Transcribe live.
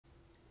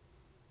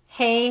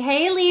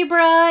Hey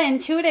Libra,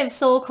 Intuitive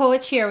Soul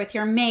Coach here with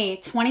your May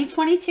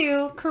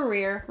 2022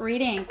 career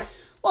reading.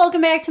 Welcome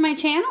back to my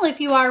channel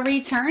if you are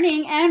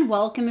returning, and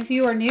welcome if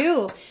you are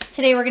new.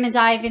 Today we're going to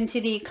dive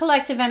into the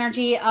collective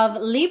energy of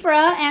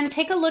Libra and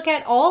take a look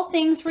at all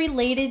things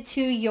related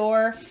to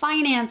your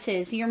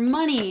finances, your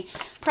money,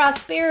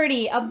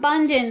 prosperity,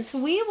 abundance.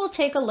 We will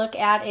take a look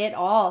at it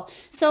all.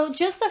 So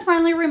just a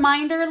friendly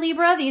reminder,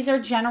 Libra, these are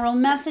general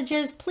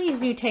messages. Please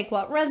do take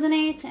what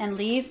resonates and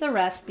leave the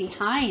rest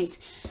behind.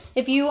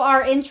 If you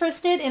are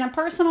interested in a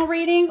personal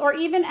reading or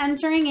even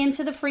entering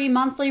into the free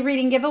monthly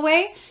reading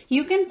giveaway,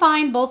 you can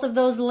find both of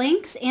those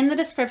links in the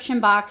description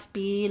box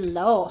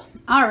below.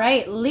 All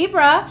right,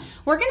 Libra,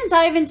 we're going to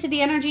dive into the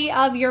energy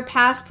of your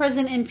past,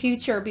 present, and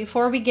future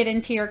before we get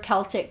into your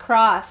Celtic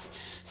cross.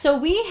 So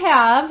we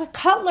have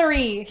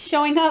cutlery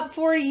showing up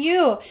for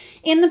you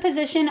in the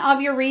position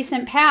of your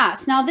recent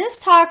past. Now this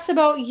talks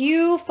about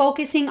you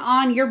focusing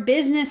on your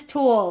business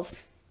tools.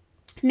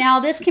 Now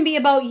this can be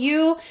about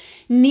you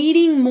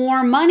needing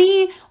more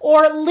money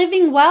or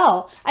living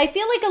well. I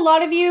feel like a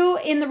lot of you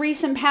in the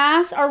recent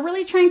past are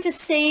really trying to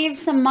save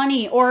some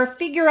money or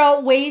figure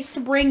out ways to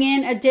bring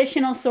in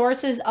additional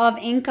sources of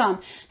income.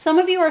 Some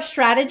of you are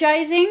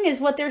strategizing is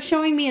what they're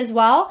showing me as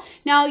well.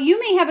 Now you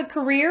may have a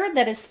career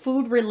that is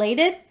food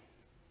related.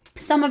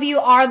 Some of you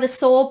are the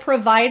sole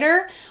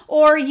provider,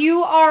 or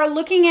you are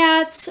looking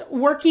at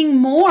working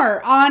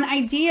more on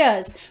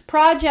ideas,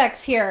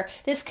 projects here.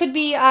 This could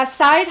be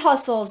side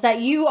hustles that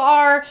you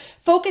are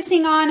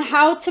focusing on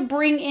how to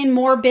bring in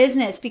more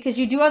business because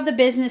you do have the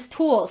business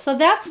tools. So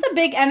that's the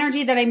big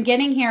energy that I'm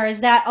getting here, is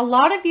that a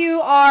lot of you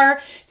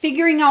are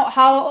figuring out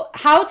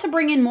how to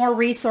bring in more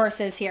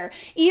resources here.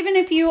 Even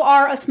if you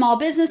are a small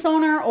business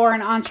owner or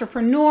an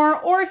entrepreneur,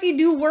 or if you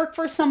do work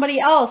for somebody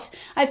else,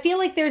 I feel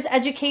like there's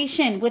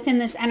education within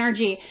this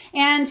energy,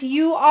 and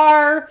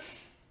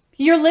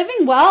you're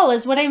living well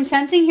is what I'm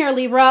sensing here,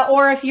 Libra.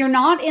 Or if you're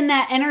not in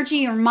that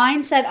energy or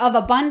mindset of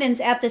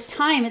abundance at this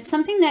time, it's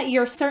something that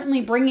you're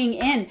certainly bringing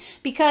in,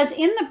 because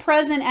in the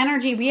present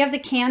energy, we have the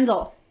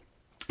candle.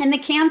 And the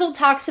candle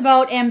talks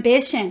about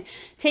ambition,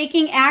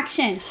 taking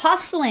action,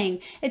 hustling.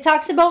 It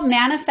talks about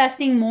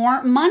manifesting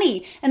more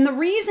money. And the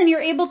reason you're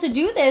able to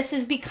do this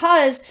is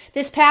because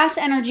this past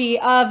energy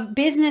of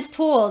business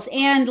tools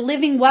and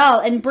living well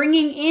and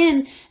bringing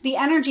in the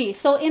energy.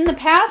 So in the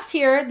past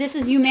here, this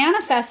is you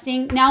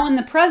manifesting. Now in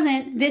the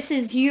present, this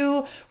is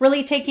you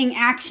really taking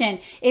action.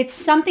 It's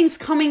something's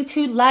coming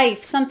to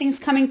life. Something's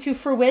coming to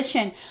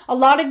fruition. A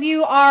lot of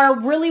you are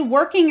really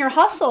working your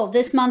hustle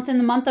this month, in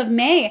the month of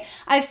May.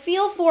 I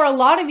feel for a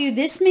lot of you,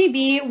 this may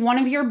be one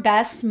of your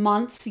best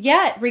months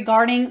yet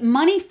regarding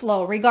money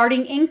flow,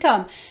 regarding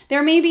income.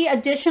 There may be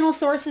additional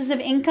sources of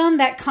income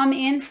that come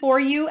in for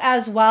you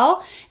as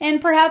well.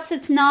 And perhaps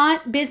it's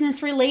not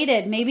business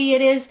related. Maybe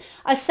it is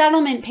a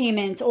settlement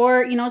payment,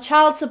 or,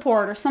 child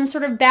support, or some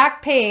sort of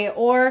back pay,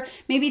 or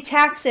maybe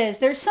taxes.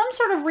 There's some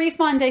sort of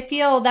refund I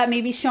feel that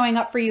may be showing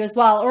up for you as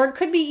well. Or it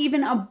could be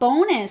even a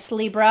bonus,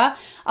 Libra,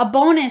 a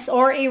bonus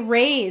or a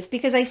raise,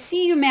 because I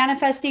see you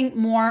manifesting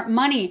more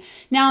money.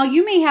 Now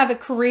you may have a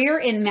career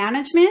in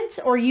management,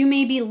 or you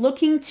may be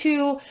looking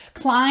to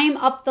climb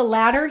up the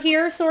ladder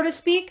here, so to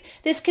speak.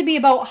 This could be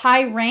about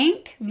high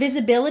rank,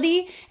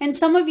 visibility, and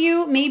some of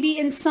you may be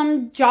in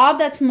some job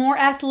that's more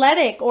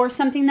athletic, or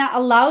something that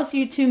allows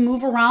you to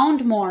move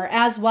around more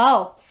as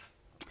well.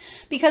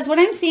 Because what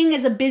I'm seeing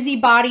is a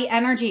busybody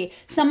energy.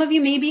 Some of you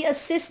may be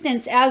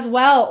assistants as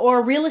well,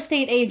 or real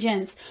estate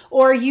agents,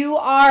 or you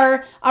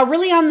are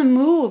really on the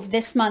move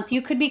this month.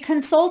 You could be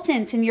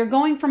consultants and you're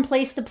going from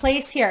place to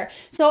place here.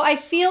 So I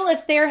feel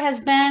if there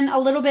has been a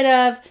little bit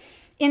of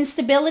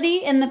instability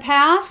in the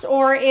past,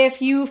 or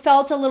if you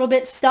felt a little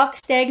bit stuck,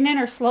 stagnant,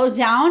 or slowed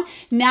down,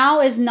 now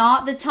is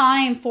not the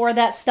time for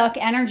that stuck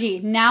energy.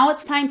 Now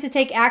it's time to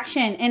take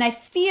action. And I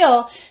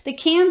feel the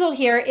candle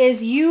here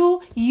is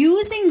you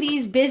using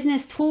these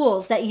business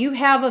tools that you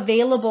have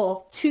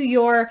available to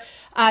your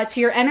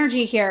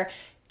energy here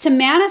to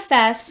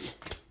manifest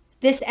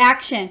this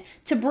action,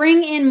 to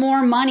bring in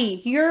more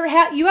money. You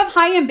have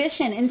high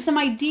ambition, and some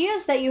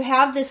ideas that you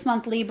have this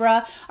month,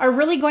 Libra, are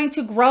really going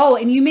to grow,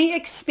 and you may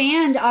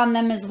expand on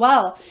them as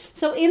well.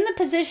 So in the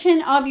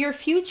position of your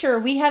future,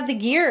 we have the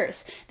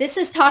gears. This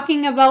is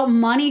talking about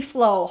money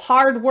flow,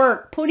 hard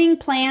work, putting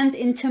plans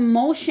into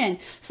motion.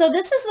 So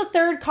this is the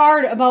third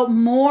card about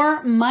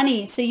more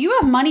money. So you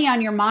have money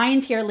on your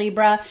mind here,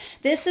 Libra.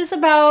 This is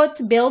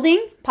about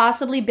building,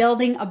 possibly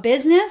building a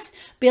business,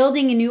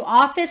 building a new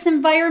office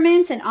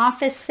environment, an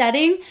office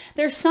setting.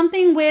 There's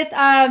something with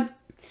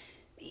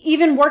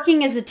even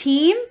working as a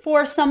team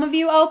for some of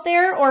you out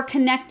there, or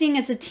connecting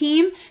as a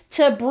team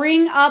to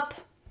bring up.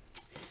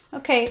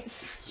 Okay,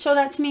 show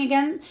that to me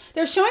again.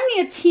 They're showing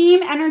me a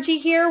team energy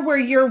here where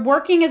you're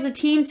working as a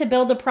team to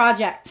build a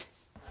project.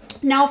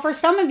 Now, for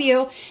some of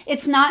you,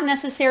 it's not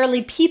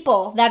necessarily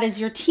people that is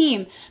your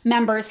team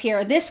members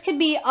here. This could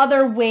be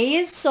other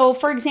ways. So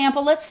for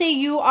example, let's say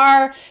you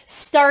are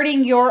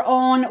starting your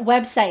own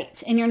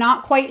website and you're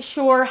not quite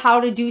sure how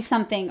to do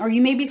something, or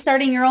you may be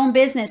starting your own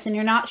business and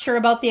you're not sure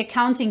about the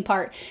accounting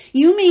part.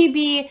 You may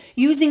be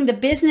using the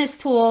business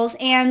tools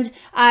and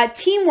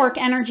teamwork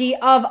energy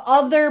of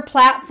other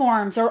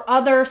platforms or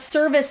other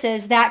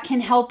services that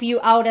can help you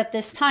out at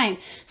this time.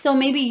 So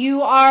maybe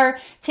you are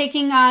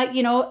taking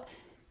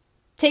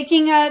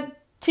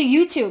to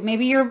YouTube.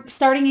 Maybe you're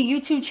starting a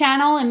YouTube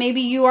channel and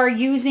maybe you are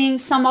using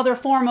some other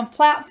form of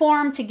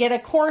platform to get a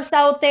course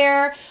out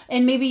there,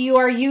 and maybe you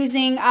are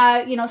using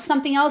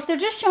something else. They're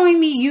just showing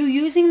me you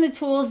using the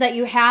tools that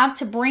you have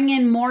to bring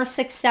in more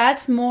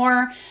success,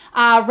 more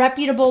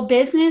reputable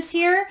business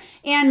here,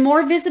 and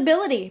more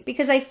visibility,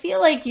 because I feel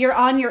like you're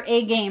on your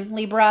A game,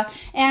 Libra.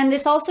 And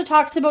this also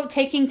talks about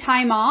taking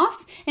time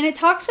off, and it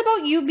talks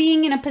about you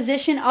being in a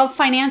position of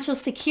financial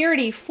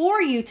security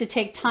for you to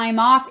take time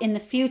off in the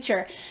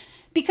future.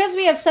 Because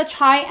we have such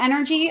high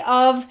energy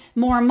of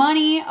more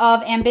money,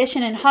 of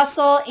ambition and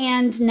hustle,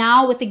 and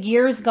now with the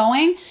gears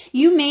going,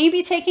 you may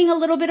be taking a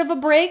little bit of a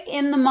break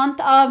in the month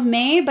of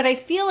May, but I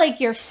feel like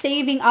you're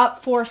saving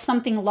up for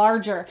something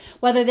larger,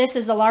 whether this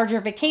is a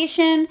larger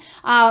vacation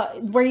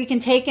where you can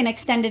take an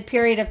extended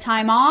period of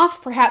time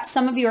off. Perhaps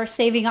some of you are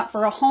saving up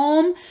for a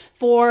home,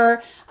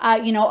 for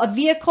a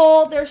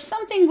vehicle. There's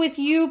something with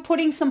you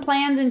putting some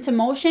plans into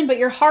motion, but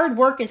your hard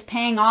work is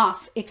paying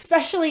off,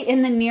 especially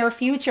in the near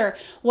future.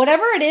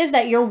 Whatever it is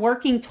that you're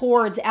working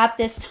towards at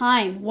this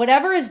time,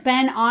 whatever has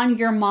been on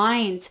your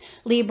mind,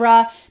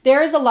 Libra,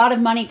 there is a lot of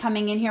money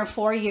coming in here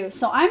for you.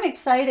 So I'm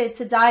excited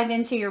to dive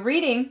into your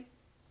reading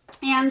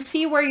and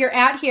see where you're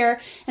at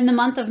here in the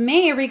month of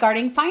May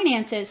regarding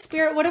finances.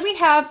 Spirit, what do we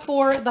have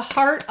for the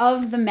heart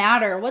of the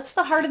matter? What's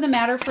the heart of the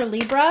matter for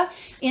Libra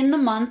in the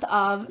month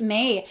of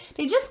May?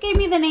 They just gave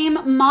me the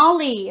name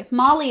Molly.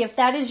 Molly, if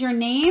that is your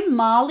name,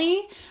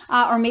 Molly,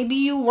 or maybe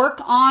you work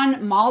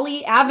on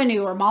Molly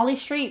Avenue or Molly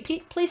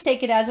Street, please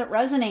take it as it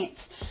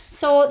resonates.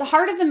 So the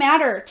heart of the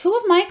matter, Two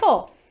of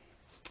Michael.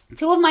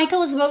 Two of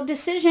Michael is about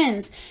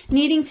decisions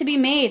needing to be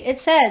made. It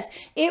says,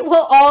 it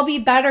will all be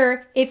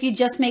better if you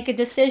just make a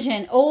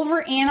decision,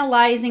 over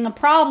analyzing a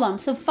problem.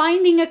 So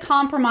finding a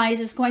compromise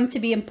is going to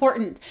be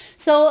important.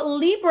 So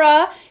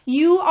Libra,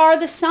 you are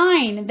the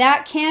sign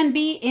that can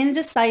be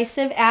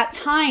indecisive at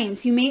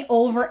times. You may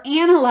over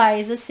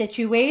analyze a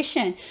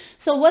situation.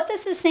 So what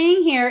this is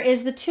saying here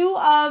is the Two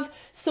of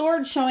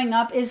Swords showing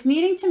up is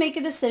needing to make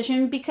a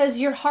decision because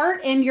your heart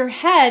and your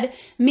head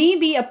may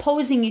be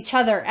opposing each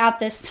other at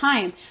this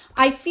time.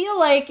 I feel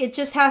like it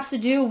just has to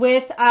do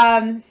with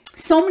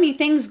so many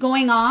things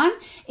going on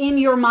in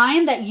your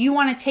mind that you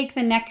want to take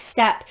the next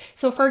step.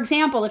 So for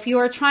example, if you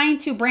are trying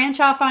to branch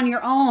off on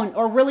your own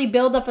or really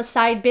build up a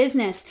side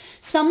business,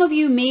 some of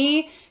you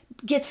may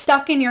get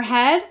stuck in your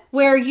head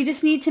where you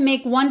just need to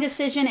make one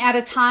decision at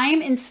a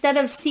time instead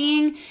of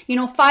seeing,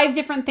 5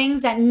 different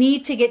things that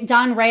need to get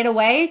done right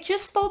away.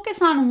 Just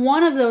focus on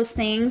one of those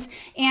things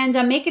and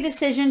make a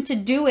decision to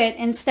do it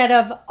instead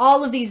of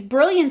all of these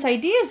brilliant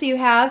ideas you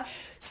have.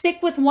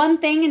 Stick with one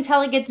thing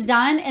until it gets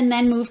done and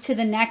then move to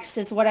the next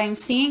is what I'm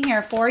seeing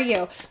here for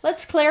you.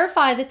 Let's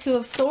clarify the Two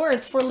of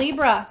Swords for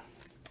Libra.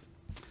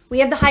 We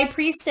have the High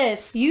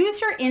Priestess.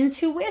 Use your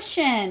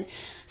intuition.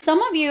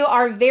 Some of you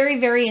are very,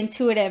 very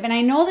intuitive, and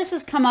I know this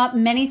has come up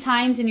many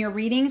times in your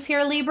readings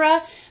here,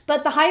 Libra,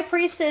 but the High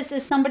Priestess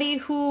is somebody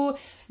who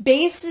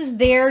bases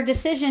their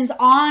decisions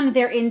on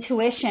their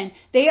intuition.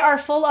 They are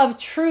full of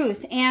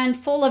truth and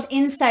full of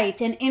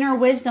insight and inner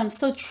wisdom.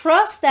 So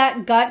trust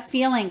that gut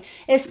feeling.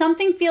 If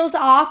something feels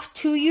off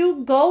to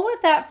you, go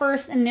with that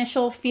first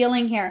initial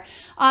feeling here.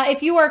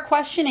 If you are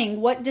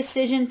questioning what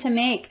decision to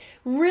make,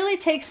 really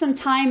take some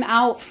time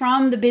out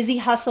from the busy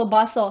hustle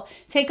bustle.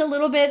 Take a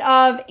little bit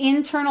of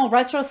internal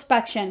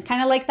retrospection,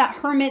 kind of like that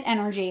hermit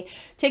energy.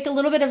 Take a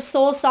little bit of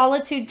soul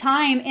solitude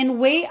time and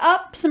weigh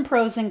up some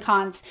pros and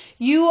cons.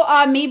 You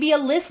may be a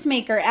list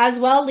maker as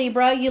well,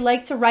 Libra. You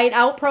like to write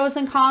out pros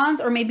and cons,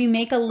 or maybe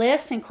make a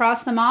list and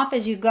cross them off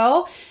as you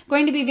go.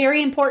 Going to be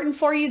very important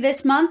for you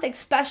this month,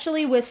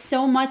 especially with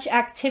so much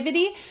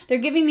activity. They're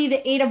giving me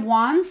the 8 of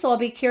Wands, so I'll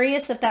be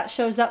curious if that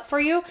shows up for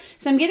you.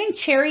 So I'm getting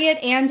Chariot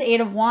and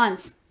 8 of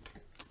Wands.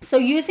 So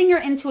using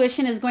your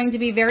intuition is going to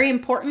be very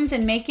important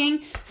in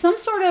making some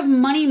sort of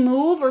money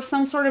move or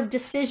some sort of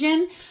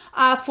decision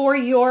for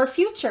your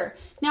future.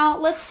 Now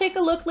let's take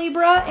a look,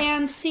 Libra,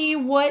 and see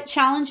what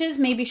challenges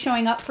may be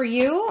showing up for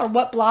you or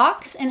what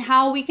blocks and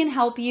how we can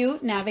help you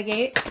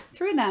navigate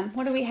through them.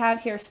 What do we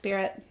have here,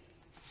 Spirit?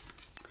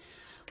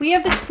 We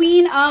have the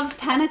Queen of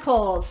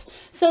Pentacles.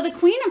 So the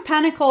Queen of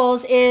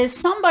Pentacles is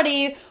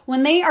somebody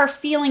when they are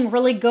feeling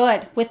really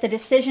good with the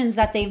decisions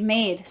that they've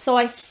made. So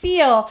I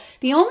feel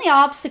the only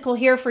obstacle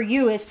here for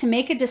you is to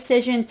make a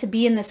decision to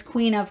be in this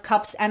Queen of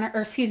Cups,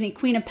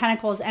 Queen of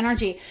Pentacles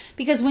energy.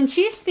 Because when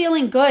she's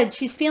feeling good,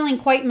 she's feeling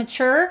quite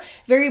mature,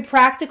 very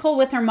practical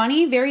with her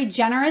money, very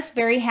generous,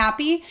 very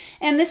happy.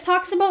 And this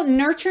talks about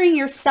nurturing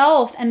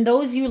yourself and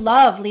those you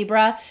love,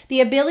 Libra,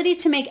 the ability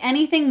to make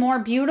anything more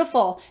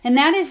beautiful. And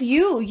that is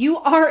you. You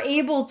are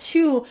able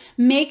to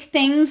make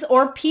things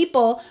or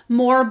people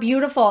more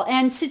beautiful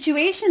and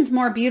situations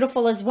more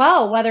beautiful as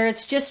well, whether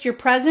it's just your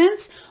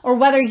presence or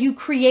whether you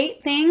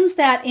create things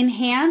that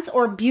enhance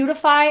or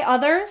beautify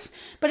others.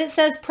 But it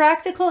says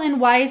practical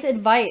and wise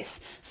advice.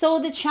 So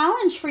the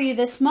challenge for you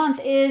this month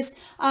is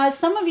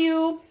some of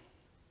you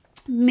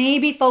may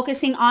be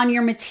focusing on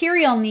your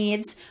material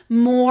needs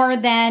more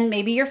than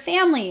maybe your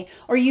family,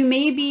 or you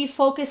may be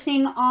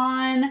focusing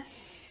on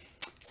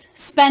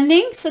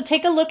spending. So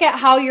take a look at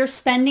how you're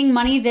spending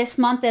money this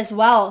month as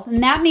well.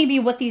 And that may be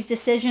what these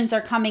decisions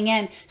are coming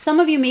in. Some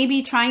of you may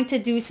be trying to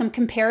do some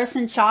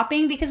comparison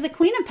shopping because the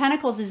Queen of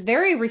Pentacles is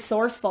very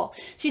resourceful.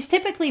 She's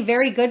typically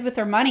very good with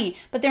her money,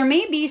 but there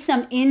may be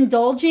some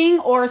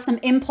indulging or some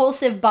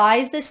impulsive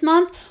buys this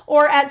month,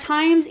 or at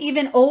times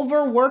even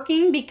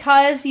overworking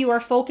because you are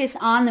focused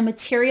on the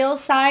material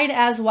side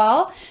as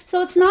well.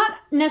 So it's not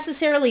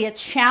necessarily a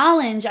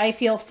challenge, I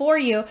feel, for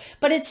you,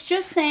 but it's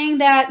just saying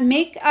that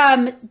make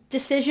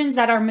decisions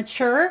that are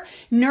mature,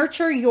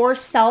 nurture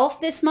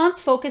yourself this month,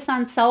 focus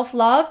on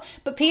self-love,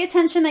 but pay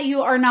attention that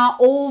you are not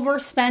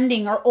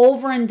overspending or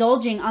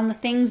overindulging on the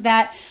things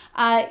that,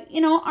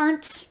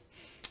 aren't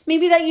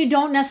maybe that you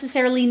don't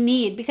necessarily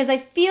need. Because I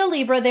feel,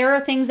 Libra, there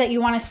are things that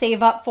you want to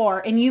save up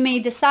for, and you may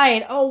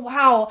decide, oh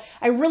wow,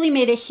 I really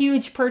made a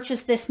huge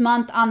purchase this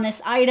month on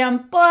this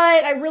item,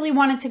 but I really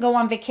wanted to go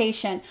on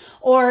vacation,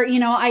 or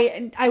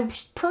I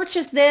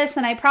purchased this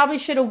and I probably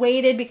should have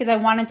waited because I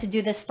wanted to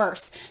do this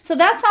first. So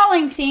that's all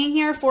I'm seeing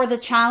here for the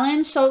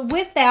challenge. So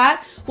with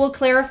that, we'll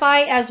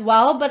clarify as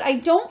well, but I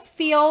don't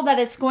feel that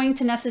it's going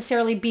to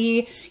necessarily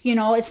be,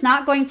 it's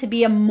not going to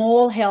be a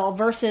molehill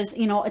versus,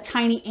 a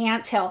tiny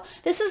anthill.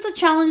 This is a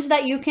challenge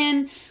that you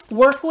can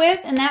work with,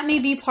 and that may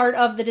be part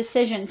of the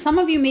decision. Some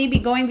of you may be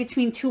going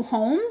between two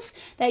homes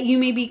that you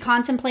may be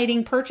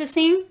contemplating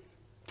purchasing.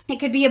 It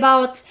could be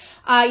about,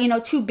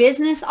 two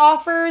business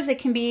offers. It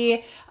can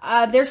be,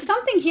 there's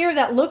something here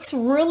that looks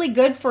really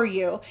good for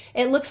you.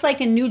 It looks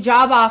like a new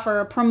job offer,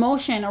 a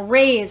promotion, a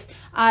raise,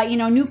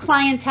 new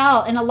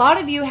clientele. And a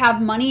lot of you have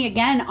money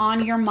again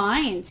on your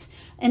mind.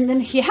 And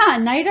then,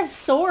 Knight of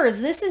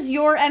Swords. This is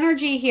your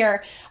energy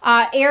here,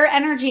 air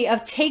energy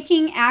of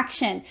taking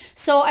action.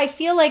 So I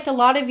feel like a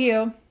lot of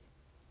you,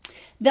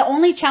 the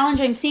only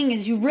challenge I'm seeing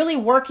is you really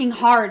working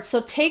hard.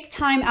 So take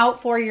time out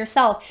for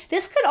yourself.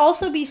 This could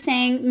also be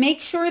saying,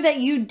 make sure that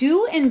you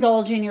do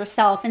indulge in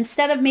yourself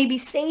instead of maybe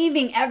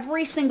saving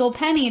every single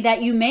penny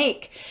that you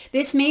make.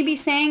 This may be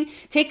saying,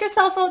 take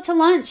yourself out to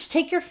lunch,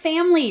 take your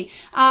family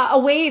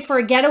away for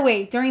a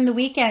getaway during the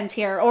weekends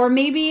here. Or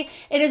maybe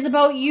it is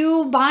about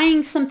you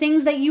buying some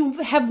things that you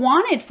have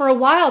wanted for a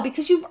while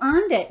because you've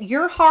earned it.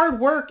 Your hard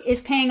work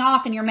is paying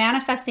off and you're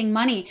manifesting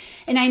money.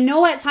 And I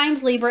know at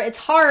times, Libra, it's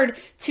hard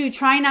to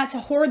try not to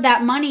hoard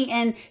that money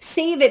and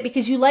save it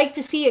because you like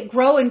to see it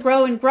grow and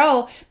grow and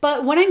grow.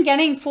 But what I'm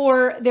getting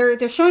for,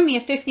 they're showing me a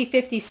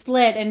 50-50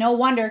 split, and no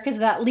wonder because of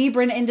that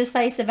Libran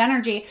indecisive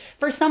energy.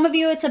 For some of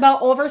you, it's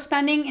about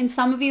overspending, and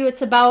some of you,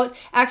 it's about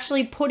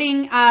actually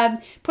putting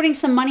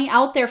some money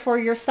out there for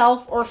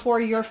yourself or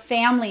for your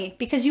family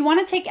because you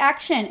want to take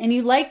action and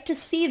you like to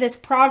see this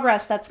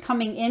progress that's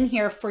coming in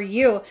here for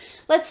you.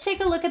 Let's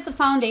take a look at the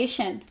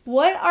foundation.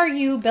 What are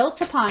you built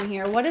upon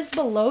here? What is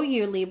below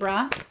you,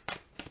 Libra?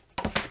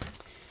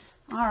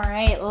 All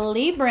right,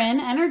 Libran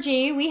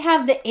energy, we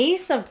have the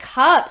Ace of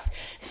Cups.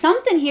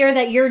 Something here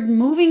that you're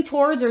moving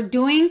towards or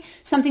doing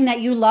something that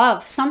you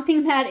love,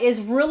 something that is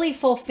really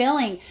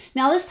fulfilling.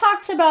 Now, this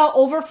talks about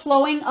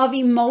overflowing of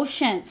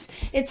emotions.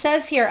 It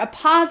says here, a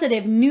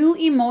positive, new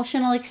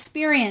emotional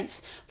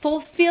experience,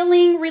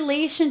 fulfilling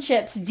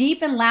relationships,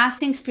 deep and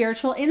lasting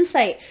spiritual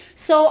insight.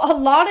 So a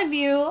lot of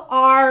you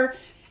are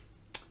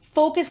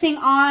focusing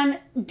on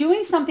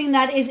doing something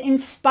that is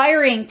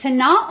inspiring to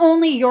not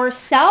only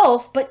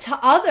yourself, but to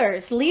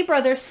others. Libra,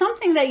 there's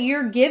something that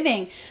you're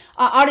giving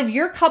out of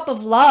your cup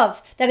of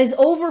love that is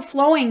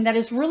overflowing, that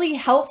is really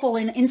helpful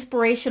and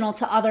inspirational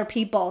to other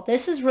people.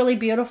 This is really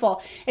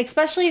beautiful,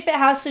 especially if it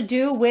has to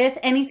do with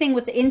anything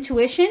with the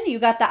intuition. You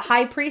got that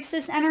High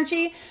Priestess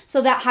energy.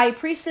 So that High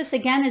Priestess,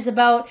 again, is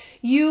about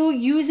you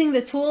using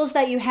the tools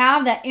that you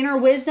have, that inner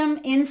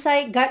wisdom,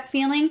 insight, gut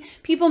feeling.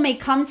 People may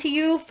come to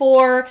you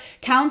for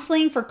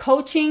counseling, for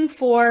coaching,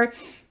 for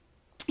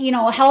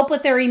help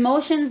with their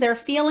emotions, their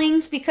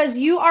feelings, because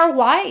you are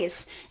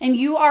wise and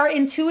you are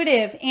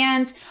intuitive.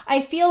 And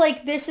I feel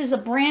like this is a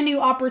brand new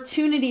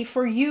opportunity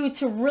for you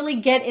to really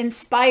get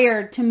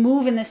inspired to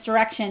move in this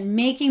direction,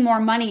 making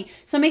more money.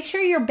 So make sure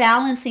you're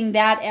balancing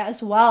that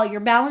as well. You're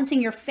balancing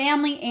your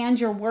family and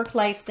your work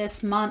life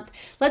this month.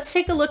 Let's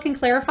take a look and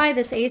clarify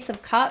this Ace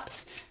of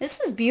Cups. This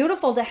is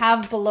beautiful to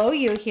have below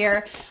you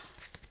here.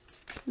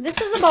 This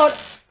is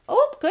about,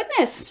 oh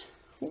goodness.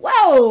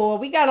 Whoa,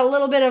 we got a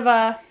little bit of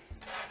a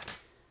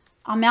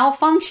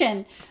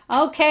malfunction.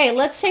 Okay,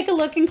 let's take a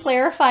look and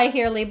clarify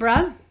here,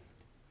 Libra.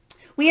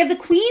 We have the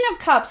Queen of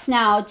Cups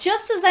now,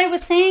 just as I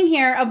was saying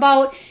here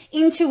about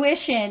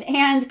intuition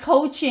and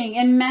coaching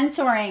and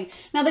mentoring.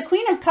 Now, the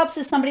Queen of Cups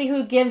is somebody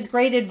who gives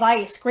great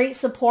advice, great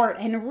support,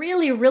 and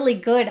really, really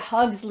good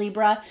hugs,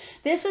 Libra.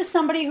 This is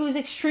somebody who's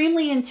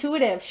extremely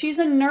intuitive. She's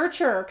a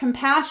nurturer,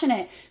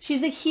 compassionate.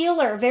 She's a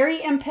healer, very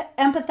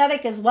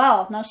empathetic as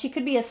well. Now, she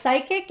could be a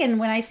psychic, and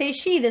when I say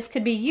she, this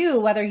could be you,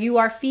 whether you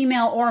are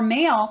female or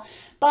male.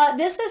 But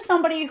this is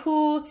somebody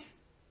who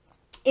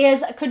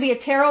could be a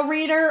tarot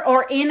reader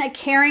or in a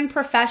caring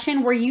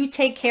profession where you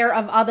take care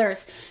of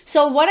others.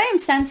 So what I'm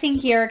sensing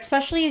here,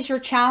 especially as your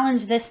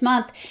challenge this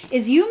month,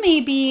 is you may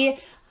be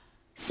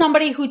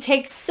somebody who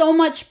takes so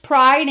much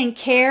pride and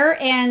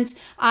care and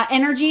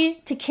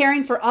energy to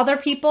caring for other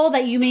people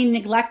that you may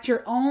neglect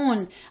your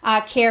own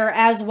care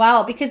as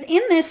well. Because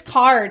in this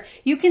card,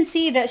 you can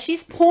see that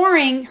she's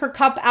pouring her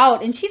cup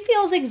out and she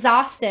feels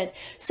exhausted.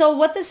 So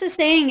what this is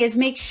saying is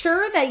make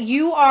sure that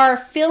you are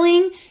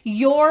filling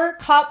your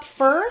cup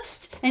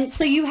first, and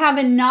so you have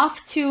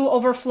enough to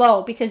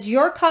overflow, because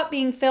your cup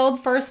being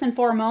filled first and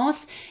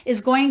foremost is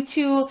going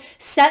to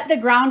set the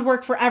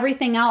groundwork for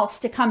everything else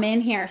to come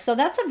in here. So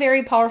that's a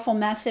very powerful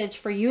message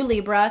for you,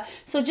 Libra.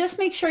 So just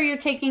make sure you're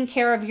taking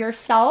care of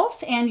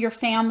yourself and your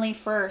family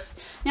first.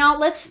 Now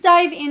let's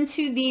dive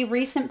into the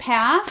recent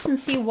past and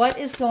see what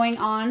is going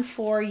on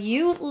for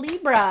you,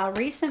 Libra.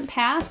 Recent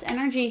past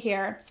energy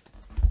here.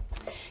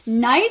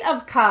 Knight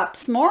of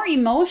Cups, more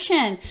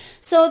emotion.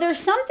 So there's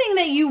something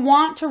that you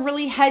want to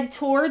really head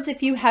towards,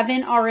 if you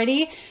haven't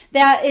already,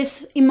 that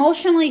is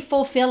emotionally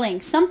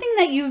fulfilling, something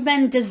that you've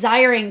been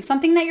desiring,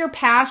 something that you're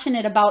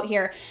passionate about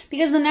here.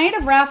 Because the Knight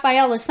of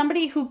Raphael is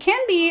somebody who can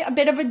be a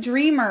bit of a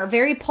dreamer,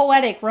 very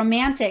poetic,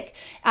 romantic,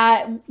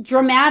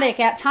 dramatic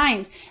at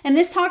times. And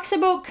this talks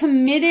about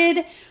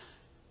committed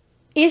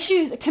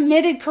issues,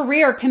 committed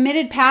career,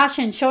 committed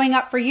passion showing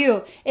up for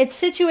you. It's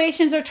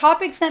situations or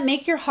topics that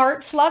make your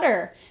heart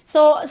flutter.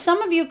 So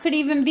some of you could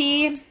even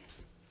be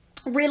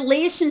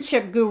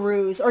relationship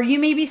gurus, or you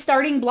may be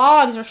starting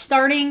blogs or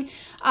starting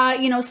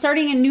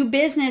a new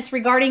business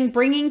regarding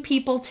bringing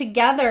people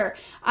together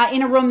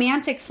in a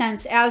romantic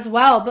sense as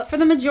well. But for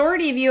the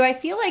majority of you, I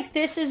feel like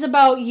this is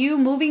about you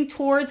moving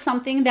towards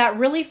something that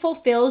really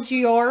fulfills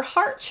your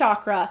heart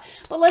chakra.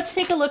 But let's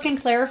take a look and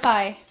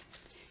clarify.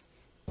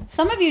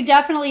 Some of you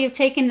definitely have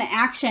taken the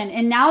action,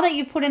 and now that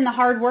you put in the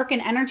hard work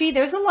and energy,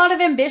 there's a lot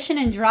of ambition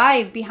and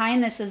drive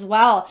behind this as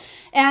well.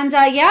 And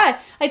yeah,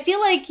 I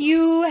feel like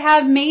you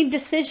have made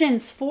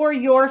decisions for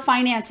your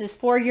finances,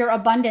 for your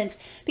abundance,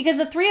 because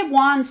the Three of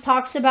Wands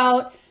talks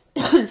about,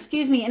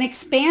 excuse me, an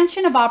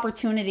expansion of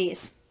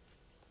opportunities.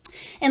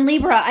 And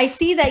Libra, I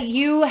see that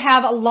you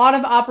have a lot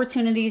of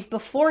opportunities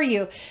before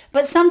you,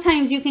 but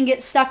sometimes you can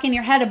get stuck in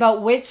your head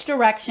about which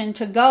direction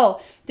to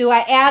go. Do I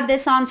add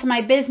this onto my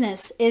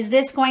business? Is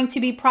this going to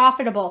be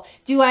profitable?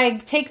 Do I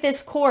take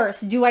this course?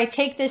 Do I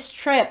take this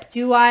trip?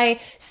 Do I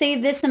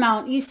save this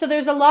amount? So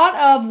there's a lot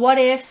of what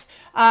ifs,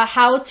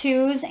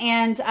 how-tos,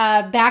 and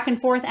back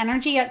and forth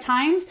energy at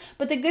times.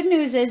 But the good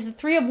news is the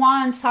Three of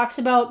Wands talks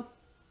about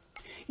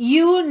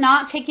you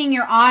not taking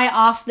your eye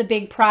off the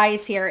big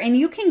prize here. And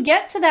you can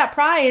get to that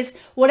prize,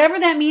 whatever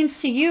that means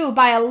to you,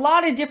 by a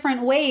lot of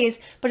different ways.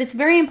 But it's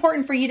very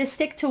important for you to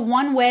stick to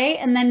one way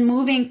and then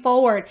moving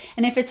forward.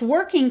 And if it's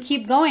working,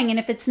 keep going. And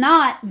if it's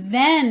not,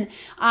 then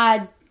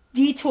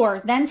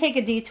detour, then take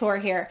a detour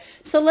here.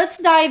 So let's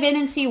dive in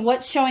and see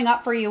what's showing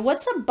up for you.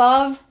 What's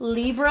above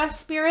Libra,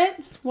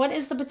 Spirit? What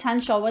is the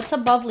potential? What's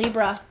above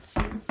Libra?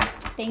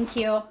 Thank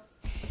you.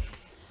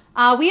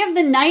 We have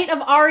the Knight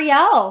of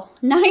Ariel.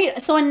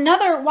 So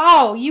another,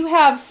 wow, you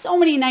have so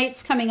many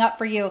knights coming up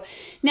for you.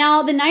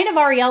 Now, the Knight of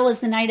Ariel is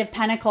the Knight of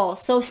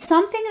Pentacles. So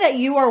something that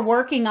you are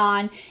working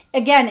on,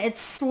 again,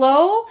 it's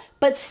slow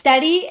but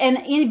steady, and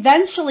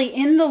eventually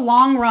in the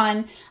long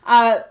run,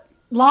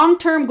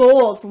 long-term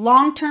goals,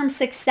 long-term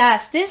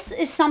success. This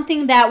is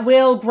something that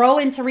will grow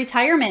into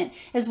retirement,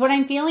 is what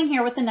I'm feeling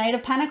here with the Knight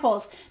of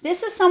Pentacles.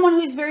 This is someone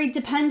who's very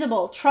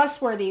dependable,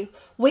 trustworthy,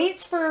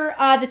 waits for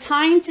the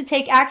time to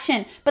take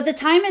action, but the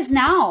time is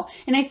now.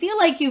 And I feel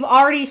like you've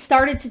already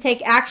started to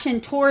take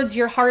action towards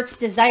your heart's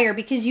desire,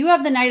 because you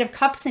have the Knight of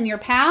Cups in your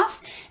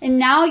past, and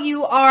now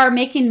you are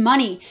making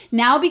money.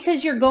 Now,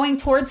 because you're going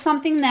towards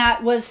something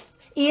that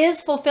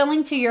is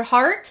fulfilling to your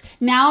heart,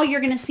 now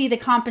you're going to see the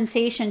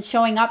compensation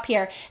showing up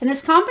here. And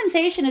this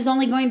compensation is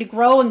only going to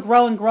grow and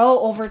grow and grow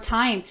over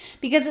time,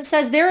 because it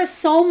says there is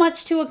so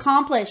much to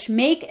accomplish.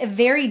 Make a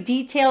very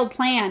detailed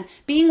plan,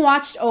 being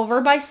watched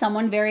over by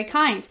someone very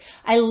kind.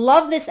 I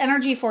love this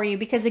energy for you,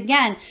 because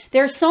again,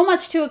 there's so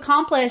much to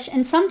accomplish.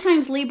 And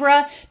sometimes,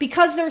 Libra,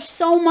 because there's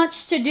so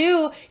much to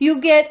do, you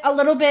get a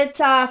little bit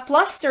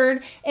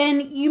flustered,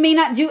 and you may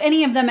not do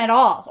any of them at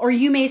all. Or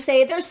you may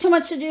say, there's too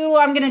much to do,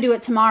 I'm going to do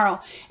it tomorrow.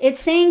 It's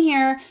saying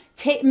here,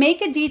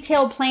 make a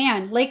detailed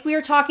plan, like we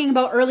were talking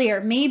about earlier.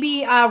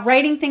 Maybe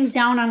writing things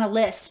down on a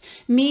list.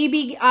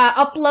 Maybe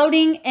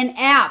uploading an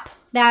app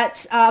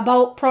that's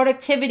about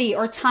productivity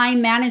or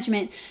time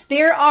management.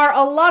 There are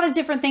a lot of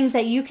different things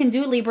that you can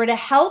do, Libra, to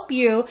help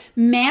you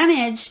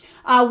manage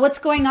what's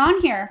going on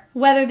here.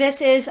 Whether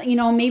this is, you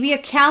know, maybe a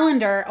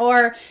calendar,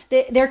 or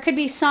there could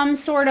be some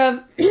sort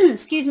of,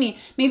 excuse me,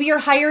 maybe you're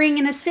hiring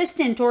an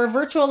assistant or a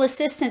virtual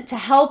assistant to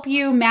help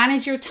you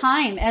manage your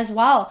time as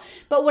well.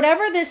 But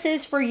whatever this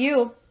is for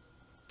you,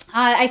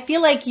 I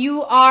feel like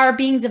you are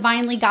being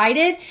divinely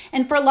guided.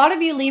 And for a lot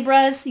of you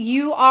Libras,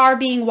 you are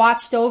being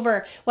watched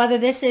over, whether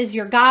this is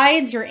your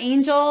guides, your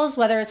angels,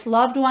 whether it's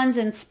loved ones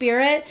in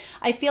spirit.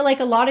 I feel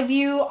like a lot of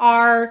you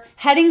are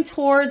heading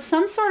towards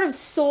some sort of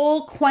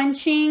soul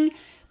quenching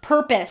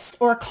purpose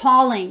or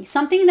calling,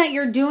 something that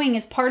you're doing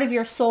as part of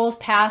your soul's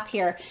path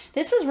here.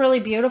 This is really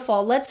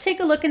beautiful. Let's take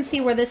a look and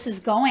see where this is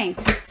going.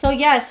 So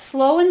yes,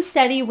 slow and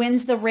steady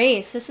wins the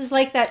race. This is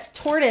like that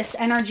tortoise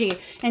energy.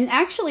 And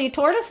actually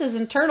tortoises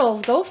and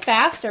turtles go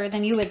faster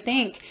than you would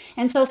think.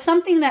 And so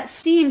something that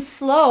seems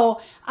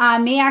slow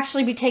may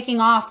actually be taking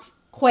off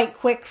quite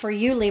quick for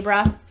you,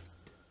 Libra.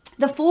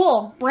 The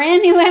Fool,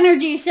 brand new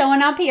energy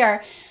showing up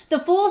here. The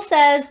Fool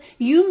says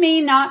you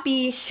may not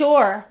be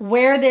sure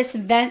where this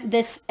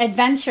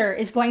adventure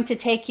is going to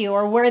take you,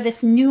 or where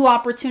this new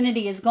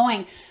opportunity is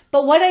going.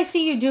 But what I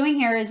see you doing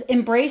here is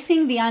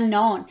embracing the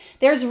unknown.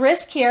 There's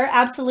risk here,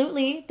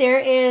 absolutely. There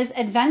is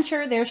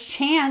adventure, there's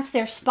chance,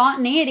 there's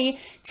spontaneity.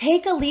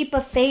 Take a leap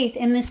of faith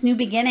in this new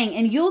beginning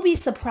and you'll be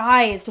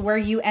surprised where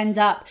you end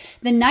up.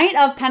 The Knight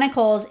of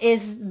Pentacles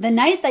is the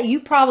knight that you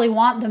probably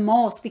want the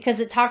most,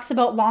 because it talks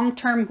about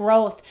long-term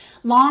growth,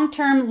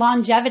 long-term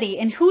longevity.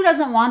 And who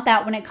doesn't want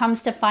that when it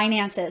comes to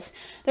finances?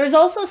 There's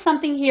also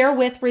something here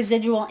with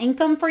residual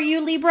income for you,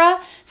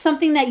 Libra.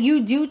 Something that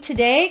you do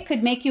today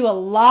could make you a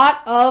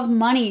lot of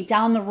money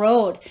down the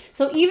road.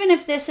 So even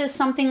if this is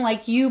something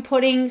like you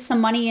putting some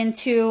money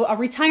into a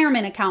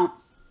retirement account,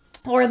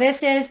 or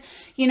this is,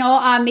 you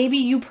know, maybe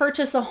you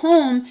purchase a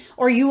home,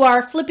 or you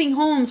are flipping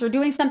homes, or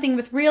doing something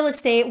with real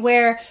estate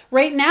where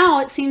right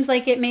now it seems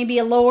like it may be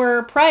a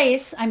lower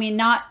price. I mean,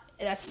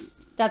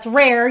 that's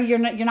rare. You're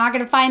not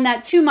going to find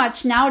that too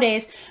much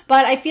nowadays,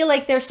 but I feel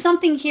like there's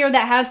something here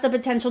that has the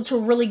potential to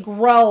really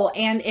grow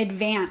and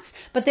advance.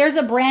 But there's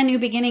a brand new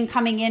beginning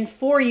coming in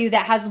for you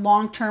that has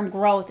long-term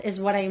growth is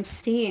what I'm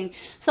seeing.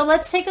 So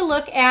let's take a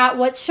look at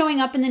what's showing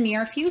up in the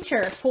near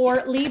future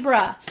for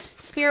Libra.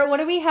 Spirit, what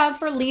do we have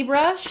for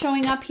Libra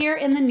showing up here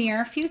in the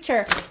near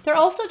future? They're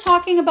also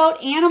talking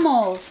about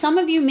animals. Some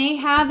of you may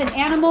have an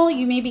animal.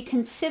 You may be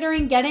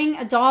considering getting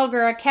a dog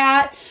or a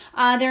cat.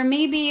 There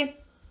may be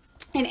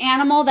an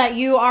animal that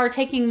you are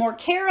taking more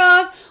care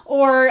of,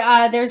 or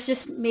there's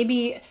just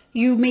maybe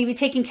you may be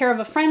taking care of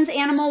a friend's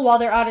animal while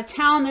they're out of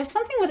town. There's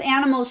something with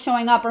animals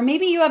showing up, or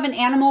maybe you have an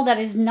animal that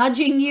is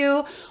nudging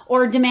you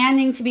or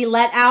demanding to be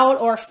let out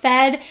or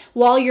fed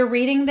while you're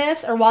reading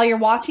this or while you're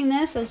watching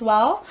this as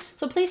well.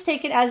 So please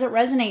take it as it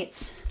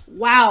resonates.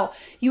 Wow,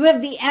 you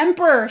have the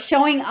Emperor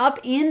showing up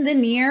in the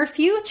near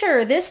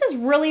future. This is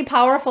really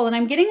powerful, and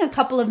I'm getting a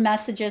couple of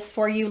messages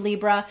for you,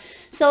 Libra.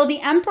 So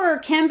the Emperor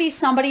can be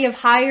somebody of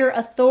higher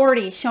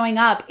authority showing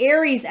up,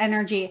 Aries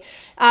energy.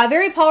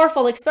 Very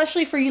powerful,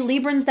 especially for you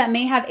Librans that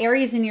may have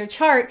Aries in your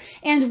chart.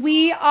 And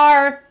we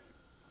are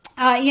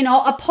you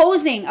know,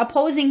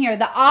 opposing here.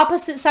 The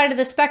opposite side of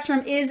the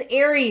spectrum is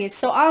Aries.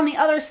 So on the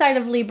other side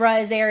of Libra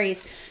is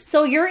Aries.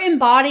 So you're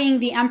embodying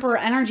the Emperor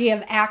energy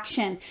of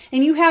action,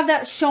 and you have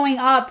that showing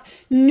up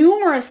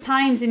numerous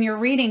times in your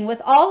reading with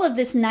all of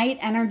this Knight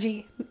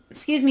energy.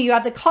 Excuse me, you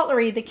have the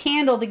cutlery, the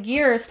candle, the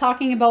gears,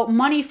 talking about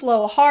money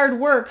flow, hard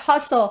work,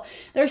 hustle.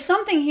 There's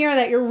something here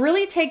that you're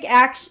really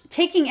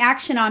taking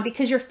action on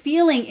because you're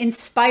feeling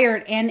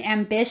inspired and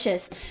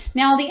ambitious.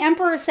 Now, the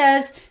Emperor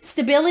says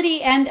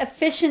stability and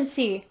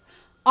efficiency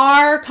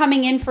are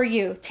coming in for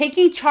you,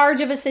 taking charge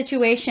of a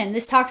situation.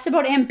 This talks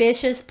about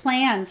ambitious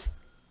plans.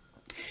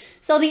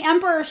 So the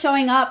Emperor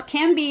showing up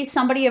can be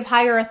somebody of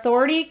higher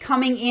authority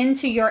coming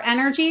into your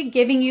energy,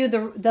 giving you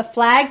the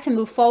flag to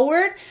move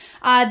forward.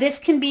 This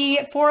can be,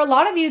 for a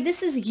lot of you,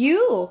 this is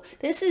you.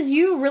 This is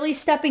you really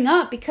stepping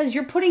up because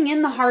you're putting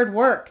in the hard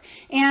work.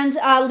 And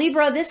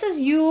Libra, this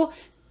is you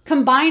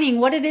combining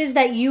what it is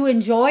that you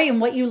enjoy and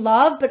what you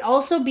love, but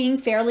also being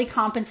fairly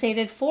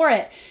compensated for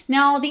it.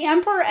 Now, the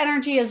Emperor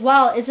energy as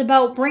well is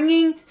about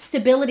bringing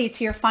stability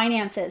to your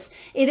finances.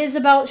 It is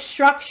about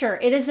structure.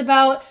 It is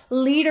about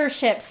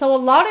leadership. So a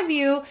lot of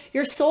you,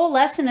 your soul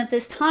lesson at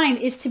this time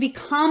is to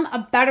become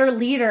a better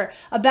leader,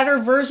 a better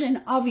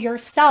version of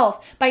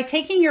yourself by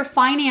taking your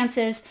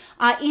finances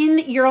in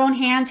your own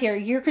hands here.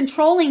 You're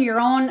controlling your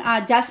own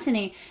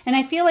destiny. And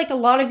I feel like a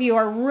lot of you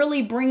are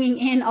really bringing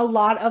in a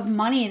lot of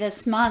money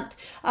this month.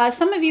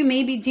 Some of you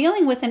may be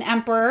dealing with an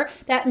Emperor,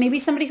 that may be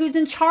somebody who's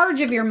in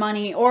charge of your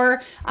money,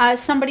 or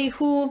somebody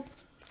who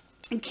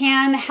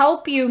can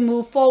help you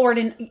move forward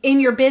in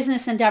your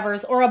business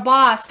endeavors, or a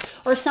boss,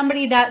 or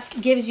somebody that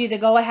gives you the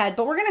go-ahead.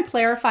 But we're going to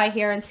clarify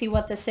here and see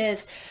what this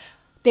is.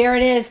 There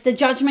it is, the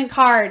Judgment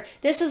card.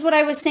 This is what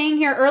I was saying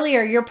here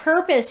earlier. Your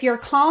purpose, your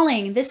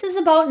calling. This is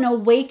about an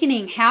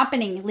awakening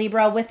happening,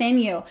 Libra, within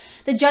you.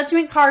 The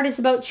Judgment card is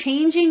about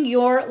changing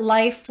your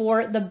life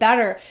for the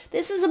better.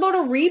 This is about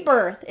a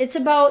rebirth. It's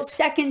about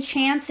second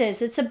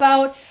chances. It's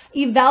about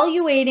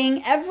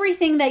evaluating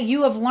everything that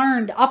you have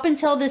learned up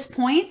until this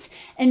point,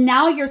 and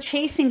now you're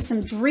chasing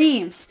some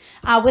dreams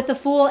with the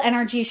Fool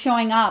energy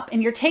showing up,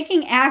 and you're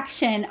taking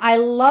action. I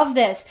love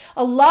this.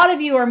 A lot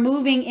of you are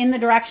moving in the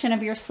direction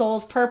of your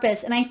soul's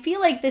purpose, and I feel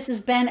like this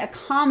has been a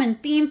common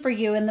theme for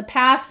you in the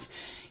past,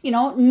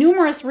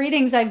 numerous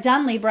readings I've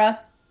done, Libra.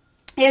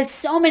 Is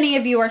so many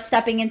of you are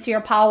stepping into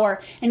your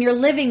power and you're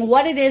living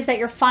what it is that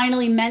you're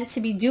finally meant to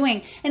be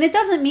doing. And it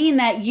doesn't mean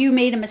that you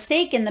made a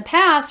mistake in the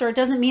past, or it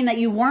doesn't mean that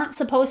you weren't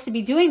supposed to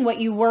be doing what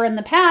you were in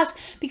the past,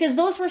 because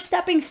those were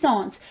stepping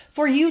stones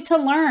for you to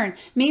learn.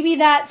 Maybe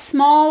that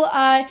small,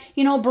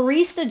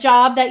 barista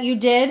job that you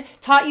did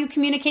taught you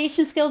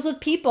communication skills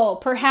with people.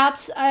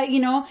 Perhaps,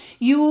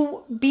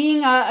 you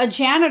being a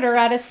janitor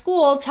at a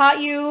school taught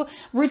you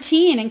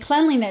routine and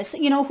cleanliness.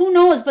 Who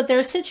knows? But there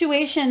are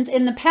situations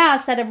in the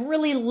past that have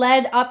really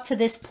led up to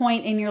this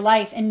point in your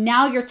life, and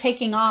now you're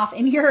taking off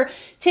and you're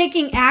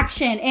taking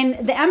action,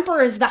 and the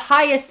Emperor is the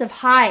highest of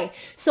high.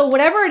 So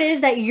whatever it is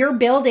that you're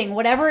building,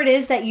 whatever it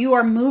is that you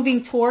are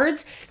moving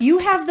towards, you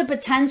have the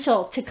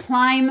potential to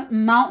climb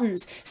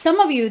mountains. Some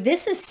of you,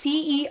 this is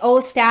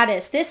CEO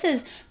status. This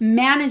is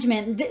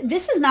management.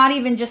 This is not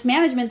even just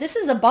management. This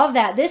is above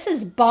that. This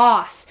is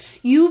boss.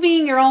 You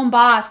being your own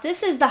boss.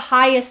 This is the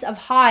highest of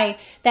high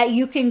that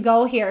you can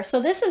go here. So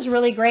this is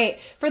really great.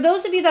 For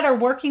those of you that are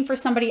working for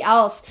somebody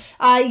else,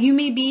 you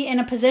may be in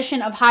a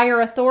position of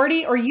higher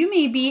authority, or you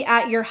may be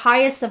at your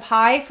highest of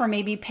high for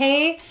maybe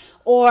pay,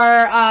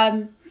 or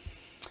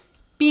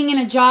being in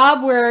a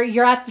job where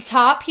you're at the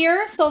top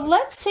here. So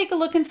let's take a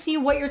look and see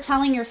what you're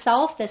telling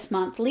yourself this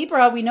month.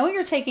 Libra, we know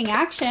you're taking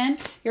action.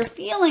 You're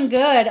feeling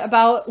good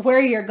about where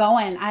you're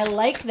going. I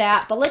like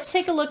that. But let's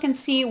take a look and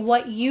see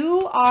what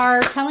you are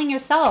telling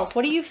yourself.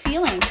 What are you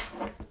feeling?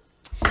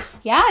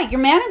 Yeah, you're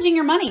managing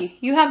your money.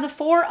 You have the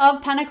Four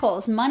of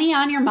Pentacles, money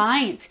on your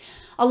mind.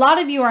 A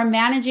lot of you are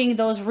managing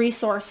those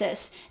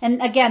resources.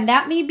 And again,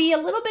 that may be a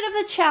little bit of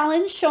the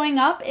challenge showing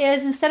up,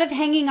 is instead of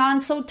hanging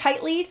on so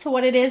tightly to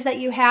what it is that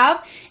you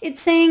have,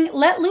 it's saying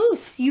let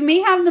loose. You may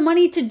have the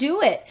money to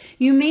do it.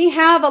 You may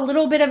have a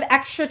little bit of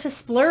extra to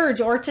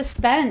splurge or to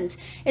spend.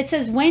 It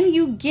says when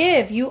you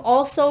give, you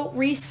also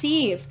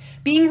receive.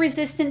 Being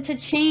resistant to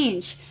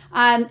change.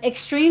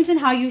 Extremes in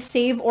how you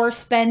save or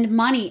spend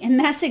money. And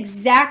that's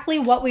exactly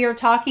what we are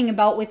talking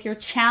about with your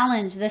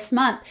challenge this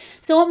month.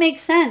 So it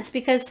makes sense,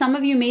 because some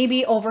of you may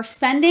be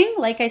overspending,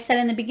 like I said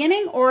in the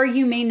beginning, or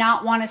you may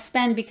not want to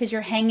spend because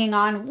you're hanging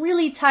on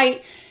really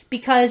tight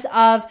because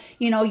of,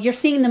 you're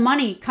seeing the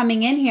money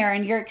coming in here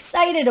and you're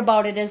excited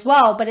about it as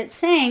well. But it's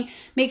saying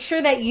make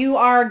sure that you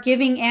are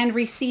giving and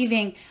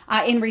receiving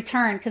in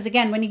return. Because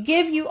again, when you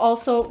give, you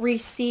also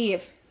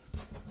receive.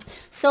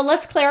 So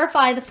let's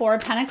clarify the Four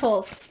of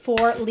Pentacles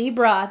for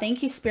Libra.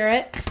 Thank you,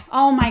 Spirit.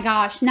 Oh my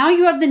gosh. Now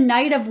you have the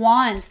Knight of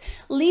Wands.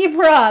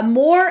 Libra,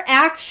 more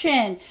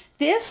action.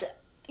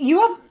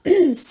 You have,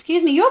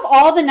 excuse me, you have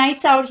all the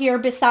knights out here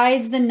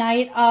besides the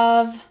Knight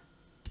of,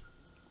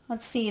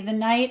 let's see, the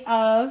Knight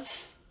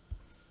of,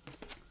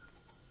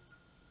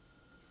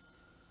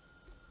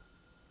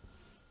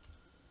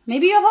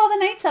 maybe you have all the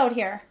knights out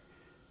here.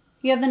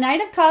 You have the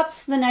Knight of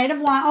Cups, the Knight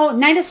of Wands, oh,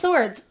 Knight of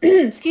Swords,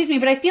 excuse me,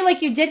 but I feel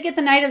like you did get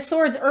the Knight of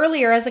Swords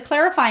earlier as a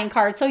clarifying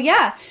card. So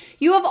yeah,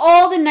 you have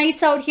all the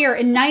knights out here,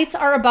 and knights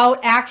are about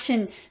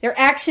action. They're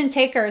action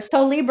takers.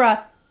 So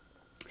Libra,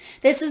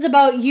 this is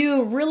about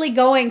you really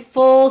going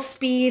full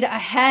speed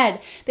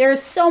ahead.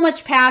 There's so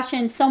much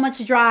passion, so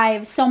much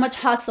drive, so much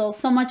hustle,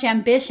 so much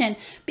ambition.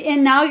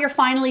 And now you're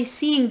finally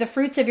seeing the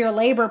fruits of your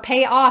labor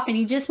pay off, and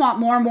you just want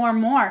more and more and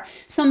more.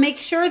 So make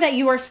sure that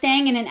you are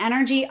staying in an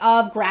energy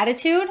of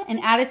gratitude. An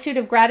attitude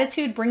of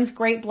gratitude brings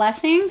great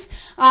blessings.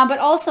 But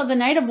also the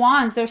Knight of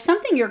Wands, there's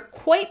something you're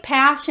quite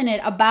passionate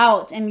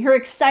about and you're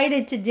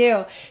excited to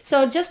do.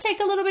 So just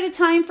take a little bit of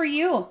time for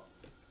you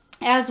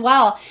as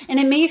well. And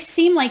it may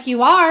seem like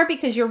you are,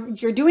 because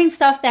you're doing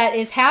stuff that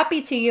is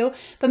happy to you,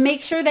 but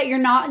make sure that you're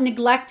not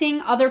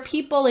neglecting other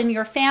people in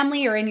your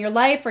family or in your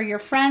life or your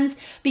friends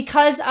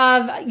because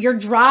of your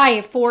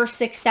drive for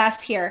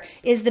success here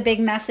is the big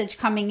message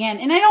coming in.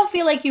 And I don't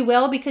feel like you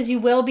will, because you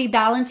will be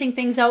balancing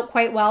things out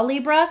quite well,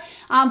 Libra.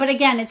 But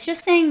again, it's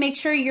just saying make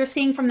sure you're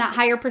seeing from that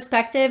higher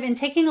perspective and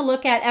taking a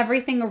look at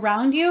everything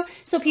around you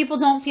so people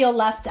don't feel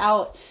left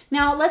out.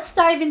 Now let's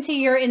dive into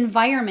your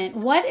environment.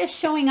 What is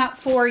showing up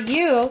for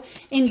you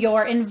in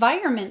your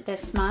environment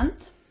this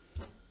month?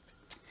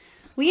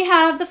 We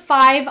have the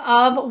Five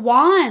of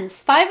Wands.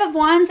 Five of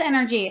Wands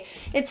energy.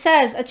 It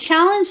says a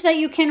challenge that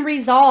you can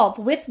resolve.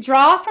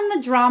 Withdraw from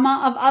the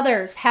drama of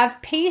others.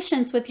 Have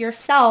patience with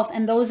yourself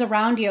and those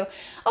around you.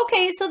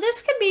 Okay, so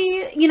this could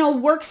be,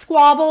 work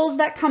squabbles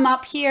that come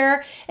up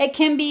here. It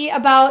can be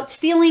about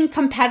feeling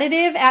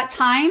competitive at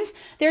times.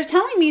 They're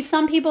telling me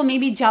some people may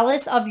be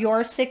jealous of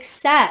your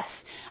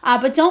success.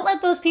 but don't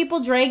let those people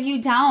drag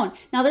you down.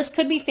 Now, this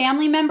could be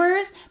family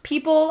members,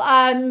 people,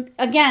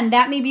 again,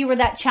 that may be where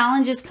that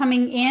challenge is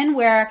coming in,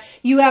 where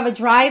you have a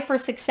drive for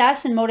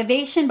success and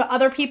motivation, but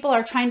other people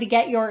are trying to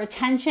get your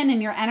attention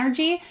and your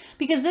energy,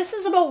 because this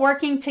is about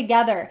working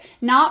together,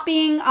 not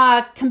being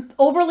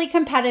overly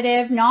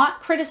competitive,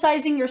 not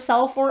criticizing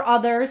yourself or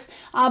others,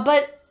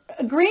 but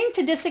agreeing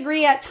to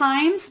disagree at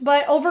times,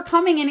 but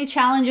overcoming any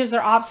challenges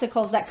or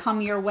obstacles that come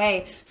your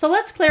way. So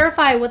let's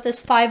clarify what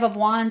this Five of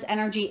Wands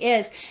energy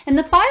is. And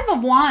the Five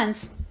of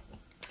Wands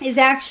is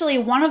actually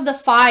one of the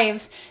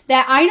fives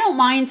that I don't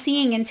mind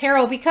seeing in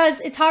tarot, because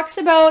it talks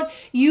about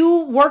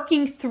you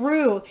working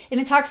through, and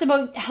it talks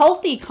about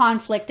healthy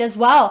conflict as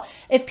well.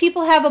 If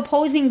people have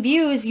opposing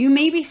views, you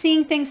may be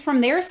seeing things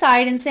from their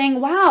side and saying,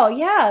 wow,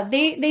 yeah,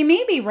 they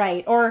may be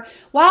right, or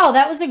wow,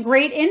 that was a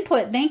great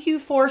input, thank you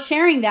for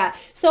sharing that.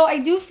 So I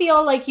do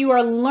feel like you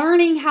are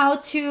learning how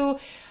to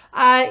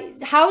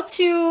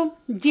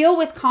deal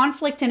with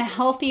conflict in a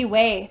healthy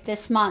way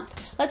this month.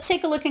 Let's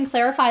take a look and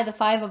clarify the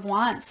Five of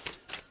Wands.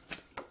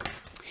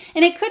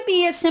 And it could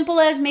be as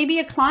simple as maybe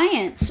a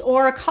client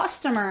or a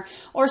customer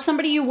or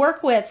somebody you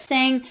work with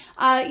saying,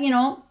 you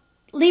know,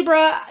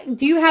 Libra,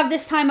 do you have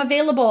this time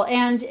available?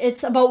 And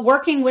it's about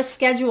working with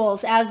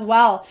schedules as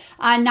well.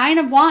 Nine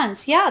of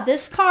Wands. Yeah,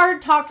 this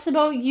card talks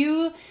about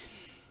you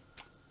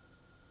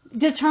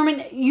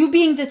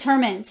being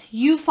determined,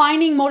 you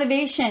finding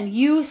motivation,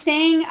 you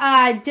staying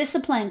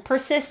disciplined,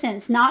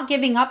 persistence, not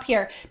giving up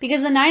here,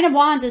 because the Nine of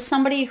Wands is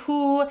somebody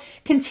who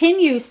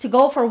continues to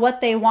go for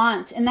what they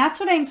want. And that's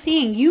what I'm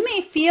seeing. You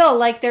may feel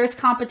like there's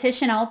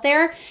competition out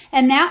there,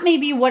 and that may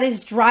be what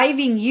is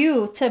driving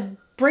you to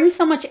bring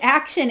so much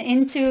action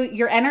into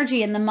your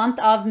energy in the month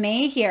of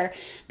May here,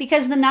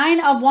 because the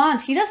Nine of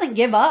Wands, he doesn't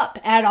give up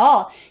at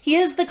all. He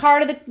is the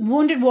card of the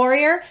wounded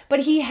warrior,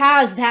 but he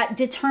has that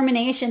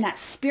determination, that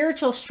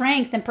spiritual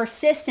strength and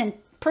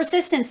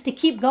persistence to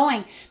keep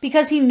going,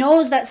 because he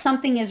knows that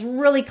something is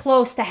really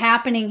close to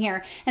happening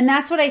here. And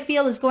that's what I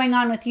feel is going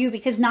on with you,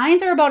 because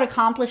nines are about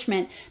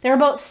accomplishment. They're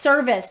about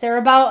service. They're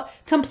about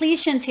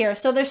completions here.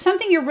 So there's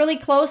something you're really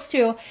close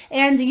to,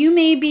 and you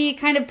may be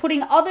kind of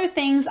putting other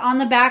things on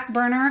the back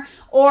burner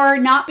or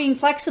not being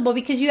flexible,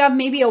 because you have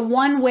maybe a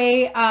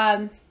one-way,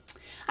 I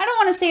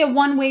don't want to say a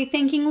one-way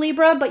thinking,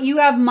 Libra, but you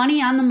have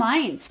money on the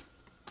mind.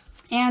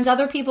 And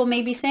other people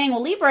may be saying,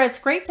 well, Libra, it's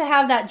great to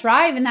have that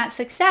drive and that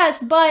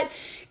success, but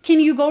can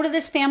you go to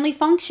this family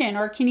function,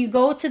 or can you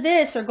go to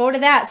this or go to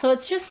that? So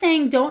it's just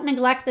saying don't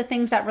neglect the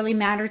things that really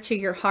matter to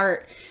your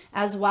heart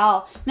as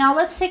well. Now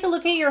let's take a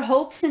look at your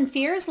hopes and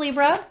fears,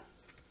 Libra.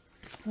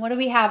 What do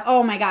we have?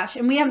 Oh my gosh.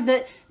 And we have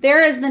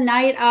there is the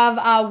Knight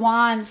of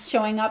Wands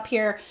showing up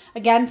here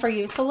again for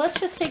you. So let's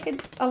just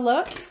take a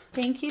look.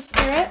 Thank you,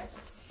 Spirit.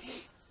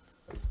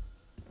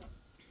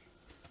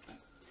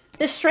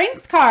 The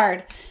Strength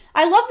card.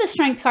 I love the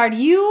Strength card.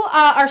 You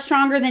are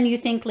stronger than you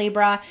think,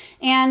 Libra.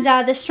 And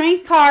the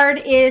Strength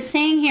card is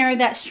saying here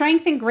that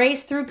strength and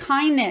grace through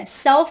kindness,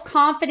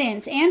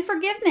 self-confidence, and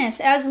forgiveness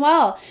as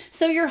well.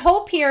 So your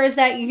hope here is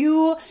that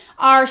you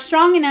are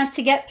strong enough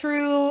to get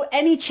through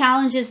any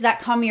challenges that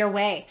come your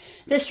way.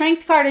 The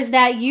Strength card is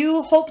that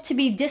you hope to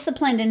be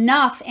disciplined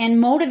enough and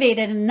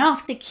motivated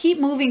enough to keep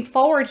moving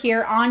forward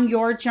here on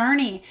your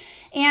journey.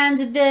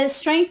 And the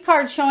Strength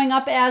card showing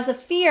up as a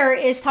fear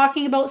is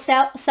talking about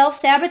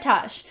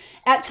self-sabotage.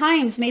 At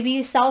times, maybe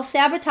you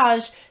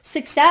self-sabotage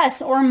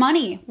success or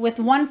money with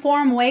one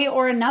form, way,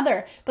 or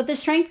another. But the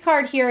Strength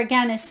card here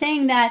again is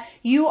saying that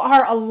you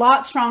are a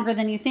lot stronger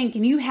than you think,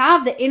 and you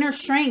have the inner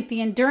strength,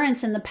 the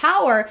endurance, and the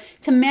power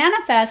to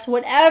manifest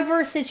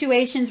whatever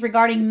situations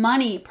regarding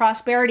money,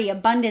 prosperity,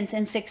 abundance,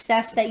 and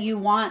success that you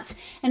want.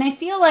 And I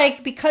feel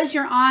like because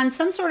you're on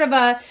some sort of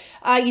a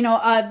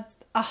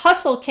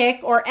hustle kick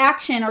or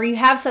action, or you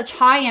have such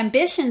high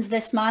ambitions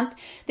this month,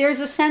 there's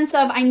a sense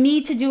of I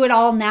need to do it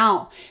all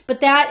now. But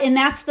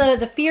that's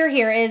the fear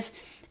here, is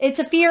it's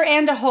a fear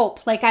and a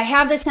hope. Like, I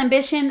have this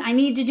ambition, I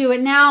need to do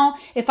it now.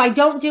 If I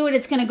don't do it,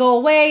 it's going to go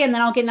away and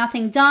then I'll get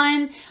nothing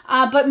done.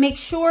 But make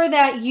sure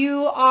that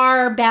you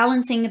are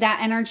balancing that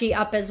energy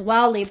up as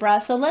well, Libra.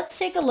 So let's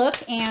take a look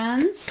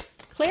and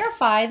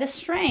clarify the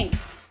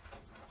Strength.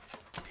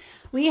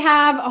 We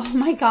have, oh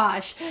my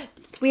gosh,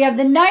 we have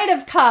the Knight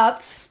of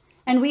Cups,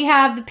 and we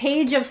have the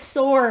Page of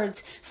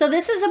Swords. So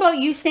this is about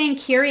you staying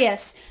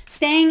curious,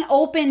 staying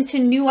open to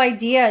new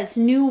ideas,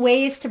 new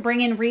ways to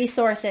bring in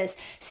resources,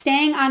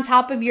 staying on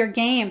top of your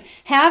game,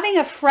 having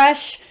a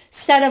fresh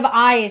set of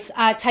eyes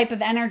type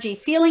of energy,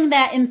 feeling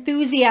that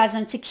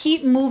enthusiasm to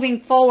keep moving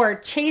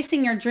forward,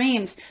 chasing your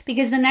dreams.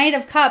 Because the Knight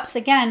of Cups,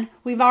 again,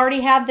 we've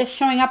already had this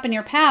showing up in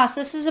your past.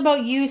 This is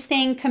about you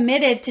staying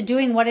committed to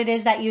doing what it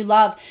is that you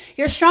love.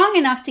 You're strong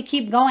enough to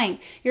keep going.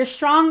 You're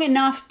strong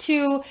enough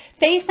to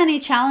face any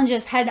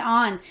challenges head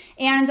on.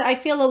 And I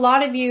feel a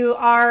lot of you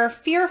are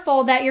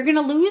fearful that you're going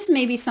to lose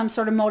maybe some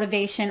sort of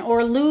motivation,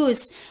 or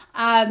lose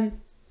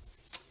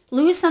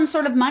some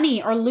sort of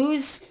money, or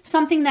lose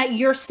something that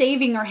you're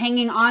saving or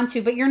hanging on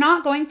to, but you're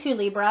not going to,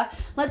 Libra.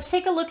 Let's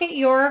take a look at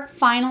your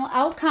final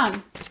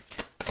outcome.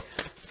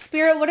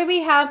 Spirit, what do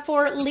we have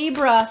for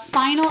Libra?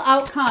 Final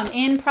outcome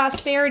in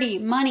prosperity,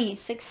 money,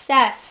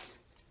 success.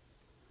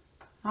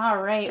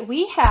 All right,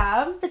 we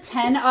have the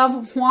 10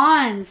 of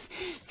Wands.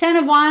 10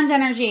 of Wands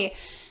energy.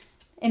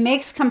 It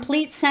makes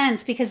complete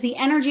sense because the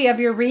energy of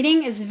your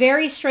reading is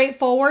very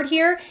straightforward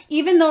here,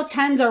 even though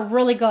 10s are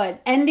really good.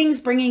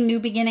 Endings bringing new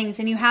beginnings,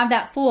 and you have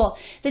that Fool.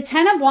 The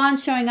 10 of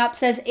Wands showing up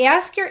says,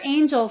 ask your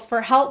angels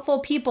for helpful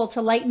people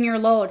to lighten your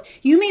load.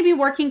 You may be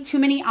working too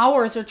many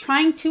hours or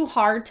trying too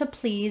hard to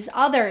please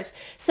others.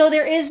 So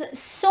there is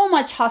so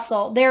much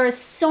hustle. There is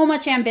so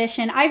much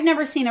ambition. I've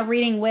never seen a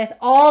reading with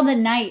all the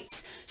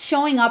knights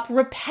showing up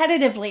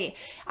repetitively.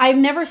 I've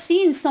never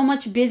seen so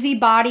much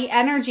busybody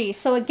energy.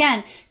 So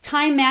again,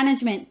 time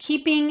management,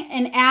 keeping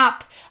an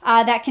app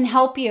that can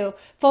help you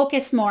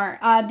focus more.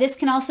 This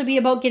can also be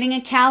about getting a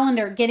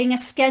calendar, getting a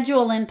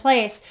schedule in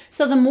place.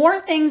 So the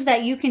more things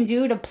that you can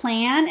do to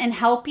plan and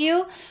help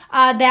you,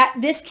 that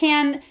this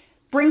can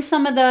bring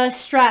some of the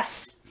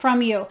stress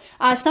from you.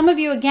 Some of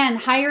you, again,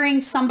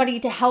 hiring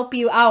somebody to help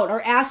you out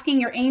or asking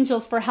your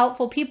angels for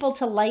helpful people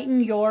to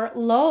lighten your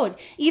load.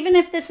 Even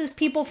if this is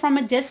people from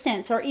a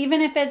distance, or even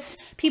if it's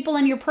people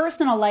in your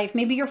personal life,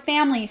 maybe your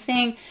family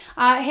saying,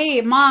 hey,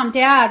 mom,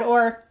 dad,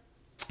 or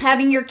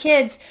having your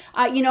kids,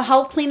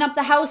 help clean up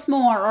the house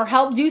more or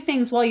help do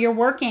things while you're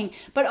working,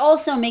 but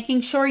also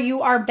making sure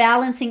you are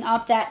balancing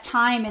up that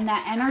time and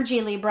that energy,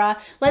 Libra.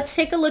 Let's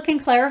take a look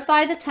and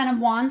clarify the 10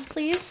 of Wands,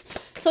 please.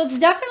 So it's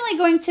definitely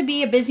going to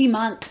be a busy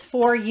month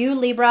for you,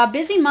 Libra.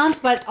 Busy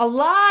month, but a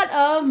lot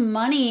of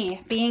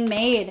money being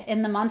made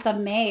in the month of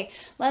May.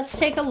 Let's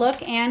take a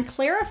look and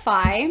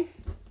clarify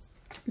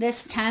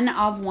this 10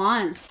 of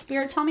Wands.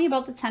 Spirit, tell me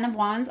about the 10 of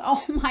Wands.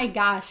 Oh my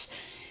gosh.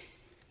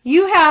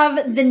 You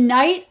have the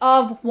Knight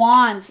of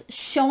Wands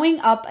showing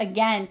up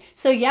again.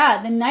 So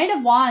yeah, the Knight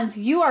of Wands,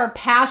 you are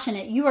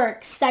passionate. You are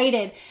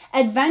excited.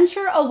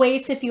 Adventure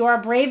awaits if you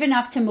are brave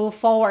enough to move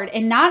forward.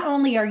 And not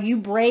only are you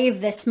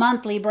brave this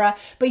month, Libra,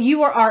 but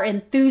you are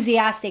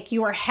enthusiastic.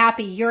 You are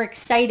happy. You're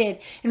excited.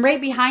 And right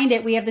behind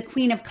it, we have the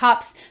Queen of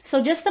Cups.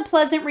 So just a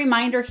pleasant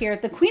reminder here,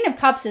 the Queen of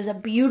Cups is a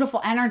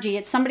beautiful energy.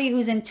 It's somebody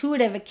who's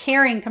intuitive,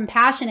 caring,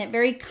 compassionate,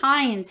 very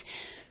kind.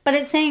 But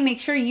it's saying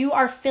make sure you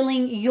are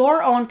filling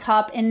your own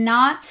cup and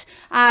not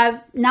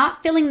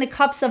filling the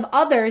cups of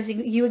others.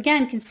 You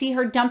again can see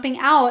her dumping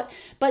out,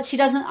 but she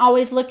doesn't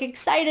always look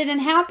excited and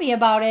happy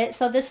about it.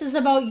 So this is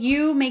about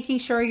you making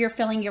sure you're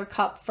filling your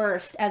cup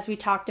first, as we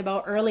talked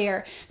about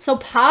earlier. So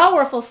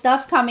powerful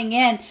stuff coming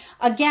in.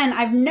 Again,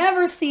 I've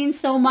never seen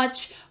so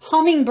much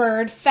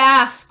hummingbird,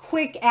 fast,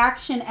 quick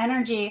action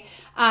energy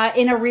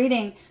in a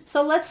reading.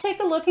 So let's take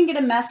a look and get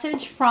a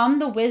message from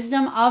the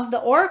wisdom of the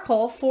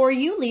Oracle for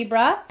you,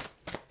 Libra.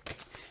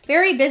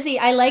 Very busy.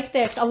 I like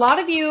this. A lot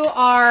of you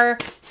are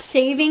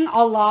saving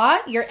a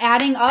lot. You're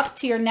adding up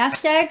to your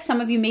nest egg. Some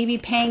of you may be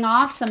paying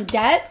off some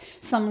debt,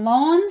 some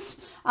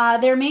loans.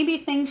 There may be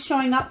things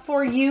showing up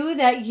for you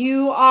that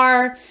you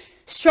are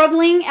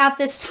struggling at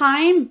this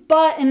time,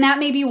 and that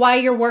may be why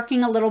you're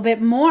working a little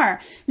bit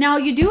more. Now,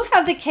 you do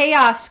have the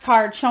Chaos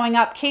card showing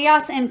up,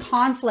 chaos and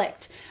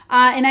conflict.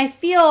 And I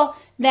feel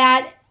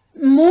that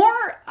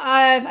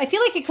I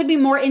feel like it could be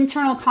more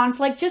internal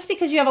conflict just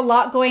because you have a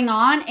lot going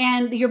on,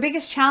 and your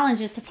biggest challenge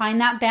is to find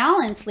that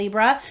balance,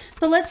 Libra.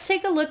 So let's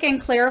take a look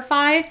and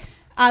clarify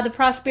the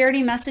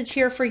prosperity message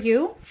here for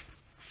you.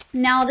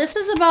 Now, this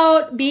is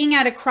about being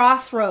at a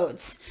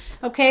crossroads,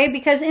 okay?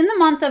 Because in the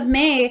month of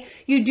May,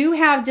 you do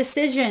have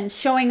decisions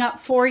showing up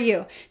for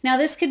you. Now,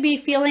 this could be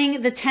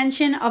feeling the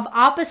tension of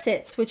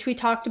opposites, which we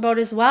talked about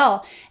as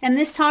well. And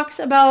this talks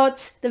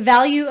about the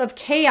value of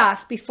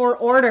chaos before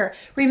order.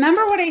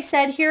 Remember what I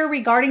said here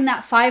regarding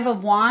that 5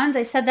 of Wands?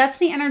 I said that's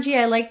the energy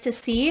I like to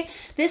see.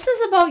 This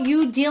is about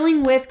you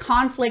dealing with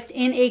conflict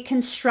in a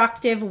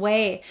constructive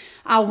way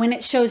when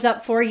it shows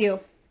up for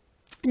you.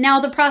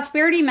 Now, the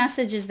prosperity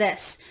message is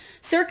this.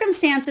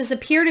 Circumstances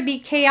appear to be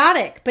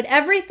chaotic, but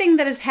everything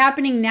that is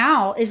happening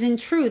now is in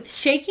truth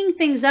shaking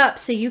things up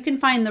so you can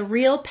find the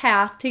real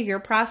path to your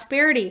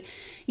prosperity.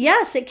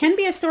 Yes, it can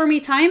be a stormy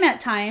time at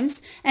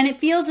times, and it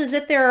feels as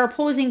if there are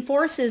opposing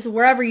forces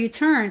wherever you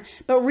turn,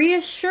 but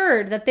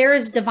reassured that there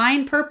is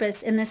divine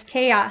purpose in this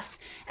chaos.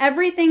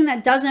 Everything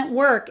that doesn't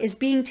work is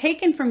being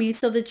taken from you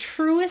so the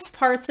truest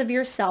parts of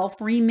yourself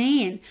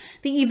remain.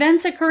 The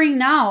events occurring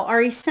now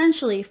are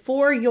essentially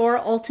for your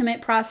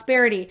ultimate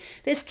prosperity.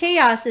 This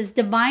chaos is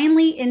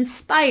divinely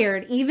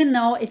inspired, even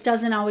though it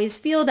doesn't always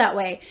feel that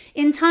way.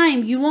 In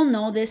time, you will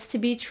know this to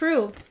be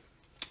true.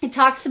 It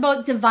talks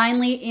about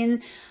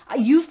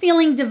you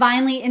feeling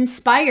divinely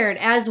inspired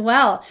as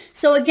well.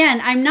 So again,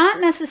 I'm not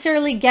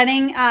necessarily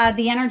getting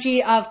the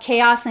energy of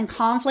chaos and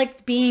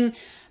conflict being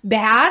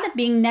bad,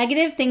 being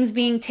negative, things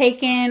being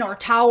taken or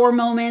tower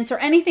moments or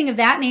anything of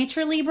that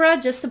nature, Libra,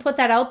 just to put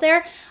that out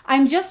there.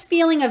 I'm just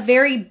feeling a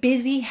very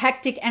busy,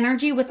 hectic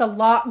energy with a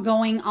lot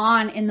going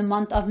on in the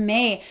month of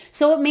May.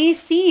 So it may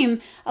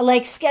seem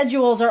like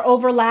schedules are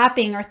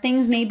overlapping or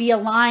things may be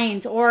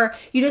aligned, or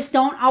you just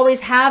don't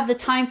always have the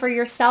time for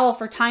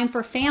yourself or time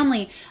for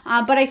family.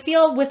 But I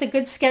feel with a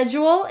good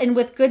schedule and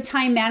with good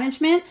time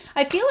management,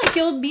 I feel like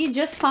you'll be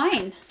just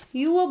fine.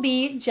 You will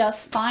be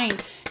just fine.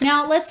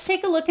 Now, let's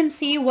take a look and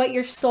see what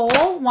your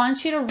soul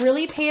wants you to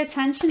really pay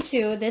attention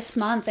to this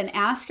month, and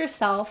ask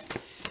yourself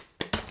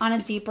on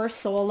a deeper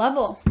soul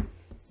level.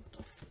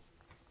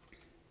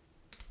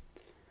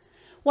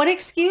 What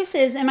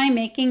excuses am I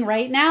making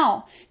right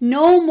now?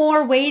 No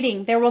more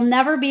waiting. There will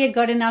never be a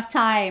good enough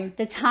time.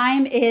 The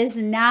time is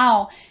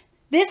now.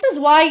 This is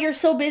why you're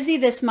so busy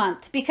this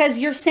month, because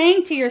you're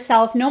saying to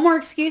yourself, no more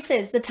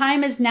excuses. The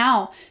time is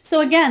now.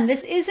 So again,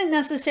 this isn't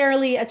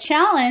necessarily a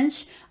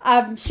challenge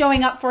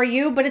showing up for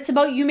you, but it's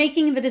about you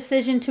making the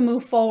decision to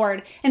move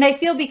forward. And I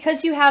feel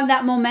because you have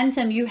that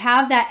momentum, you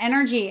have that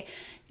energy,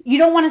 you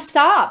don't want to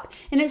stop.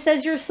 And it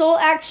says your soul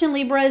action,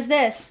 Libra, is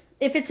this: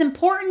 if it's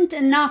important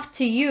enough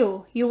to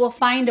you, you will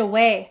find a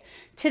way.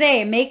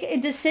 Today, make a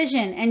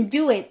decision and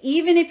do it,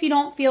 even if you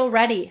don't feel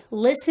ready.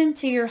 Listen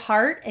to your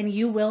heart and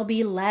you will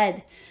be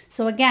led.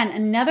 So again,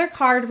 another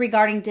card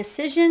regarding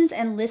decisions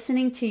and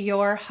listening to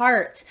your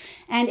heart.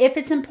 And if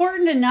it's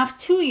important enough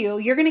to you,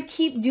 you're going to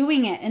keep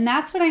doing it. And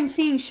that's what I'm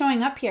seeing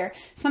showing up here.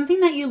 Something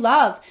that you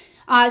love.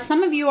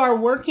 Some of you are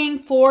working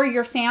for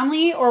your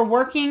family, or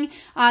working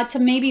to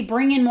maybe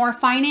bring in more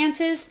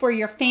finances for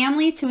your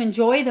family to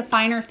enjoy the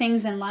finer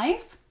things in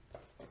life.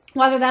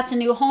 Whether that's a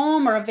new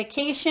home or a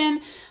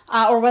vacation,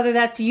 or whether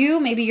that's you,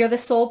 maybe you're the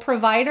sole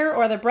provider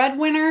or the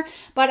breadwinner,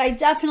 but I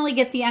definitely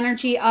get the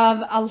energy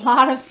of a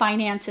lot of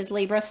finances,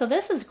 Libra. So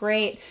this is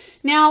great.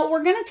 Now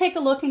we're going to take a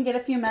look and get a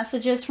few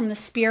messages from the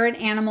Spirit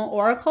Animal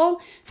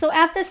Oracle. So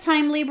at this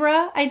time,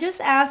 Libra, I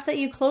just ask that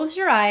you close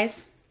your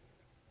eyes,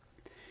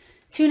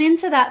 tune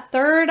into that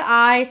third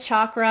eye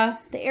chakra,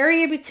 the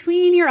area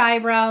between your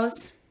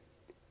eyebrows.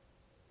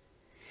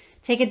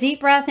 Take a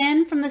deep breath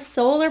in from the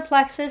solar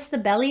plexus, the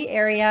belly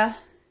area.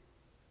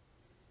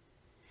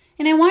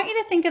 And I want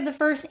you to think of the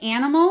first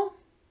animal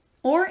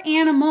or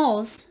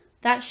animals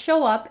that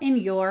show up in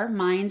your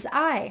mind's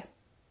eye.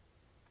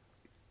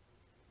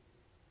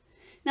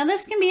 Now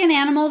this can be an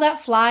animal that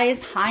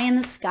flies high in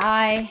the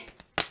sky.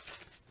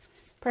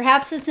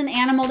 Perhaps it's an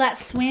animal that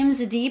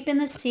swims deep in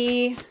the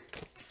sea.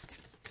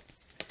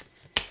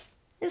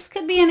 This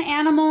could be an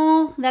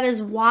animal that is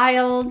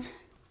wild,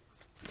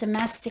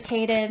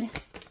 domesticated,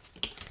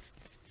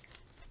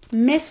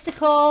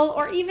 mystical,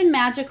 or even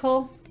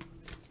magical.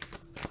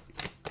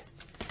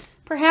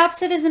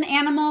 Perhaps it is an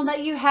animal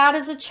that you had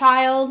as a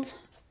child,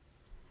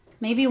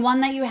 maybe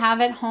one that you have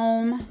at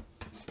home,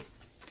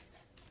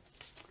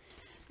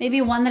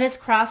 maybe one that has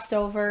crossed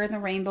over the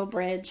Rainbow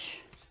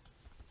Bridge.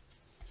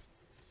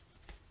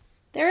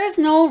 There is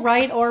no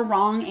right or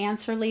wrong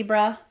answer,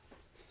 Libra.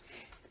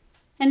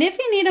 And if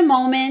you need a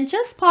moment,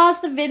 just pause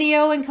the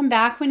video and come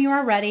back when you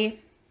are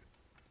ready.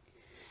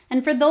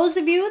 And for those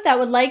of you that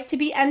would like to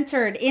be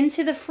entered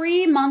into the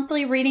free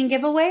monthly reading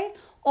giveaway,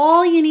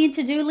 all you need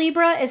to do,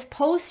 Libra, is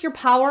post your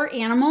power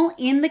animal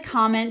in the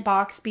comment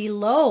box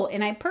below.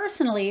 And I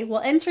personally will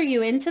enter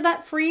you into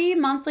that free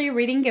monthly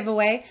reading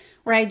giveaway,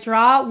 where I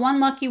draw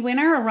one lucky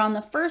winner around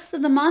the first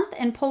of the month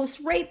and post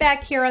right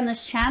back here on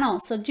this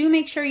channel. So do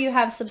make sure you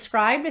have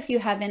subscribed if you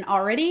haven't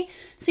already,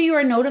 so you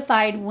are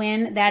notified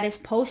when that is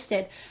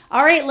posted.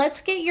 All right,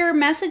 let's get your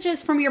messages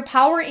from your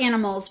power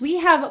animals. We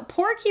have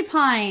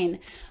Porcupine.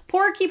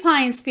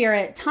 Porcupine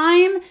spirit,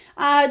 time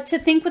to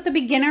think with a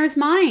beginner's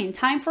mind,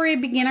 time for a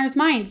beginner's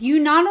mind. You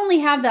not only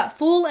have that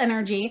full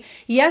energy,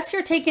 yes,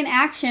 you're taking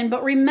action,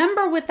 but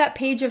remember with that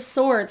Page of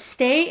Swords,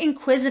 stay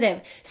inquisitive,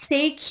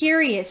 stay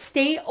curious,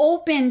 stay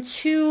open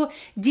to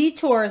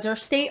detours, or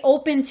stay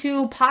open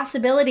to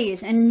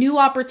possibilities and new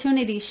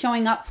opportunities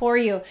showing up for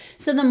you.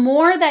 So the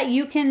more that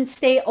you can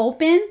stay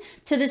open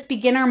to this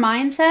beginner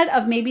mindset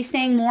of maybe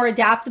staying more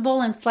adaptable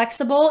and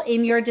flexible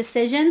in your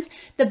decisions,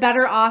 the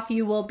better off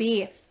you will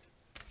be.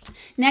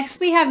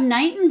 Next, we have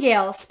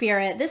Nightingale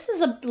spirit. This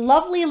is a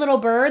lovely little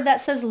bird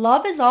that says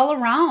love is all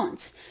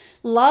around.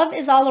 Love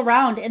is all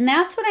around. And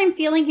that's what I'm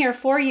feeling here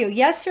for you.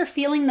 Yes, you're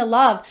feeling the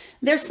love.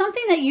 There's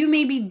something that you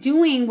may be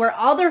doing where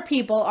other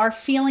people are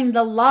feeling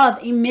the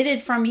love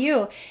emitted from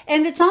you.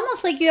 And it's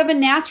almost like you have a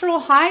natural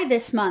high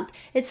this month.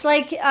 It's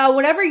like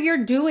whatever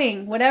you're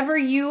doing, whatever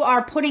you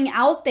are putting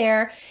out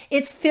there,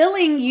 it's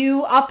filling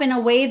you up in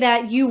a way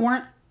that you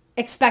weren't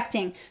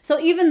expecting.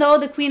 So even though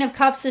the Queen of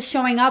Cups is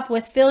showing up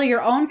with fill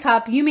your own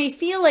cup, you may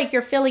feel like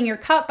you're filling your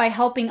cup by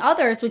helping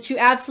others, which you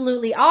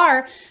absolutely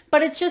are,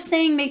 but it's just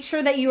saying make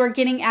sure that you are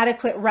getting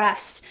adequate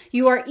rest.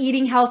 You are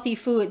eating healthy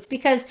foods,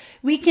 because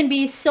we can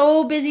be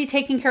so busy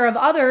taking care of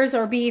others,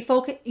 or be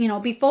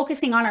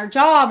focusing on our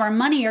job, our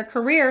money, or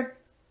career,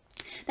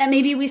 that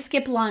maybe we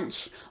skip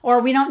lunch, or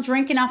we don't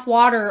drink enough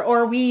water,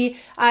 or we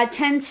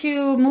tend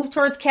to move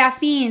towards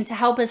caffeine to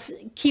help us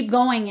keep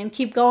going and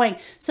keep going.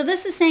 So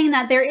this is saying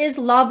that there is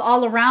love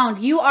all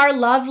around. You are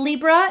loved,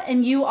 Libra,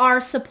 and you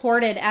are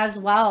supported as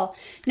well.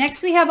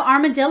 Next, we have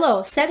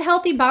Armadillo. Set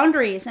healthy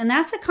boundaries. And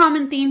that's a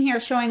common theme here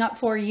showing up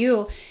for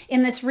you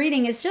in this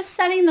reading, is just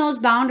setting those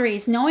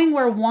boundaries, knowing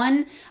where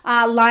one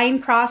line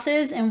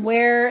crosses and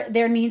where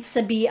there needs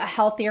to be a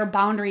healthier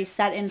boundary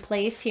set in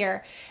place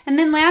here. And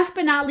then last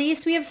but not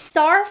least, we have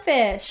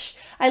Starfish.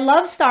 I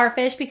love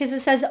Starfish because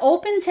it says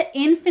open to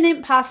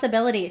infinite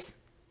possibilities.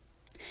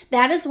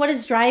 That is what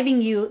is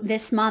driving you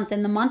this month,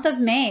 in the month of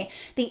May.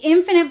 The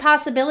infinite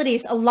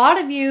possibilities. A lot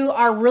of you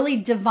are really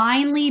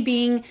divinely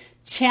being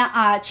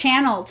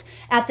channeled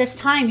at this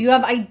time. You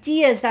have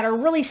ideas that are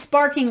really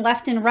sparking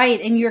left and right,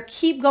 and you're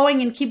keep going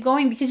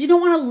because you don't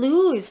want to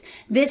lose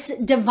this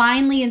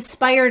divinely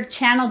inspired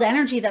channeled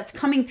energy that's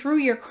coming through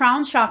your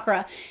crown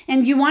chakra.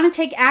 And you want to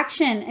take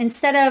action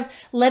instead of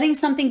letting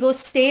something go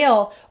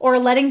stale or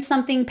letting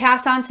something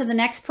pass on to the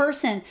next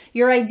person.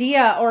 Your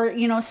idea, or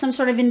some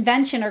sort of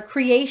invention or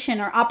creation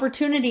or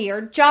opportunity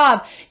or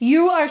job,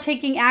 you are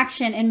taking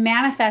action and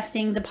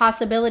manifesting the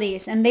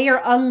possibilities, and they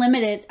are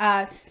unlimited,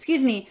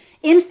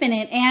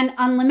 infinite and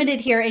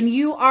unlimited here, and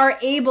you are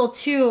able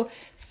to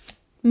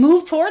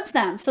move towards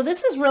them. So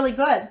this is really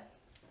good.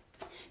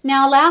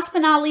 Now, last but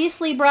not least,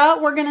 Libra,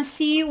 we're going to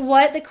see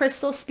what the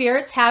crystal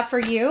spirits have for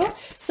you.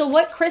 So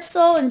what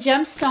crystal and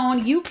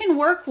gemstone you can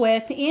work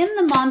with in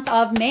the month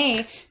of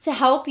May to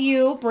help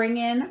you bring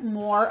in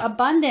more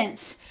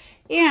abundance.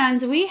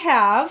 And we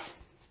have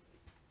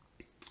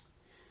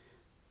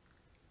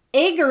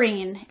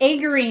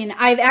Agorine.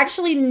 I've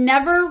actually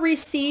never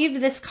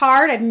received this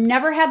card. I've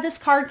never had this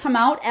card come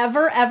out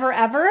ever.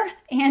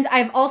 And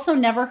I've also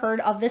never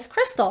heard of this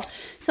crystal.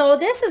 So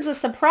this is a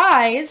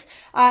surprise.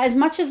 As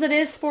much as it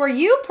is for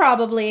you,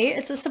 probably,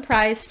 it's a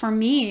surprise for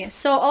me.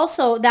 So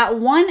also that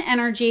one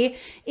energy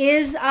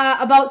is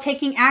about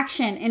taking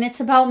action, and it's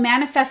about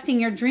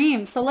manifesting your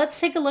dreams. So let's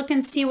take a look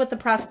and see what the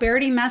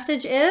prosperity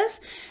message is.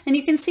 And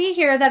you can see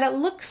here that it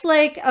looks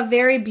like a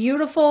very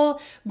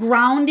beautiful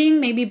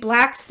grounding, maybe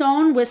black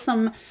stone with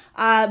some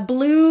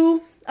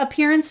blue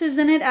appearances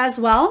in it as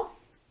well.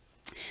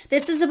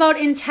 This is about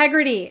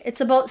integrity.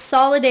 It's about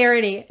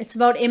solidarity. It's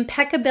about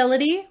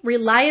impeccability,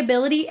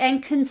 reliability,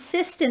 and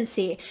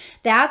consistency.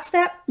 That's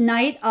that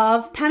Knight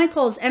of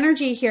Pentacles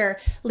energy here,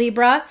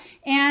 Libra.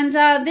 And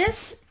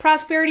this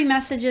prosperity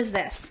message is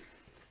this.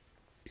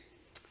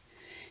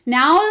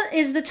 Now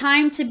is the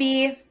time to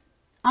be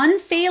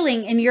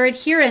unfailing in your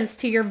adherence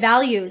to your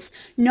values.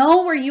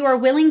 Know where you are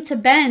willing to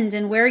bend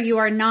and where you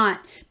are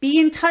not. Be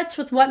in touch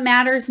with what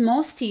matters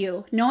most to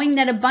you, knowing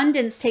that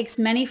abundance takes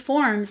many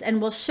forms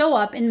and will show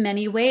up in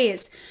many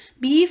ways.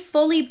 Be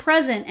fully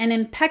present and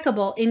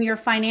impeccable in your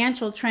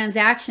financial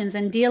transactions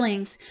and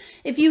dealings.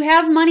 If you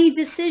have money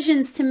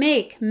decisions to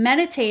make,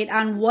 meditate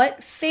on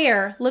what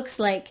fair looks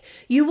like.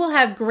 You will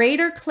have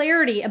greater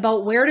clarity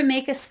about where to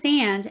make a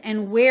stand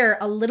and where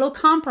a little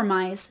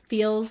compromise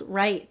feels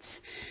right.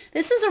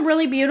 This is a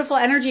really beautiful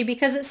energy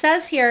because it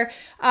says here,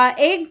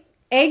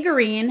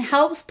 Agorine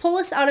helps pull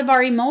us out of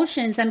our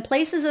emotions and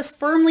places us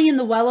firmly in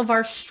the well of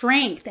our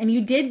strength. And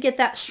you did get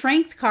that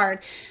strength card.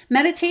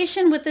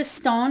 Meditation with this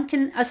stone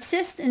can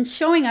assist in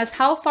showing us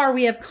how far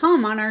we have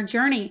come on our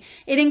journey.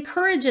 It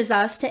encourages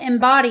us to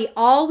embody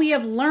all we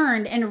have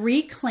learned and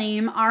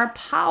reclaim our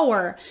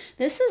power.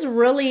 This is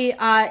really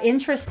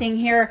interesting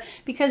here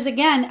because,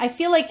 again, I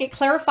feel like it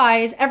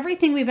clarifies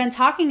everything we've been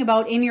talking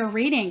about in your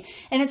reading.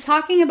 And it's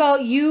talking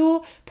about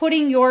you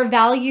putting your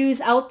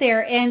values out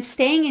there and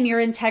staying in your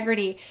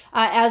integrity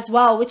as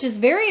well, which is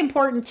very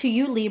important to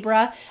you,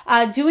 Libra.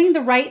 Doing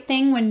the right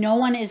thing when no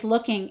one is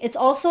looking. It's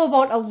also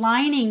about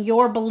aligning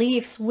your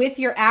beliefs with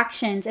your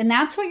actions, and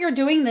that's what you're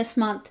doing this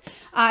month.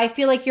 I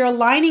feel like you're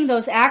aligning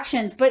those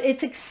actions, but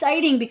it's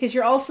exciting because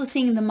you're also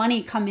seeing the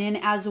money come in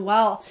as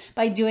well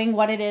by doing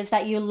what it is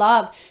that you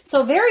love.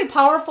 So very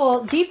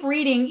powerful, deep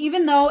reading,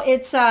 even though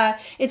it's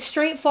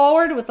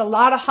straightforward with a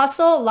lot of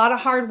hustle, a lot of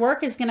hard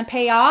work is going to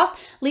pay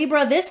off.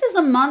 Libra, this is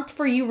a month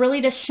for you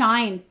really to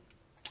shine.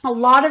 A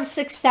lot of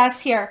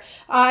success here.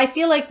 I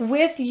feel like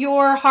with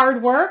your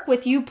hard work,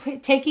 with you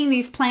taking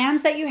these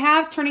plans that you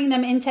have, turning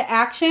them into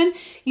action,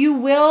 you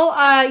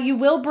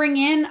will bring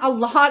in a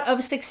lot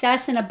of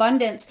success and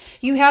abundance.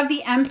 You have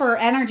the Emperor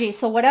energy.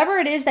 So whatever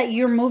it is that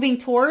you're moving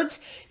towards,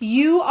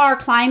 you are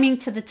climbing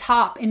to the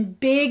top in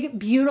big,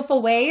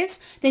 beautiful ways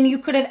than you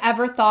could have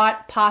ever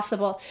thought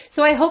possible.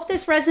 So I hope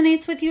this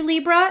resonates with you,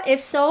 Libra.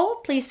 If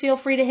so, please feel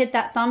free to hit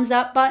that thumbs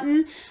up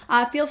button.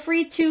 Feel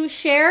free to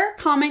share,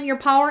 comment your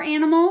power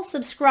animal,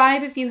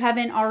 subscribe if you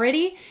haven't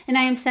already, and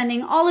I am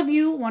sending all of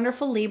you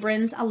wonderful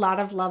Librans a lot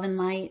of love and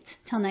light.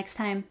 Till next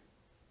time.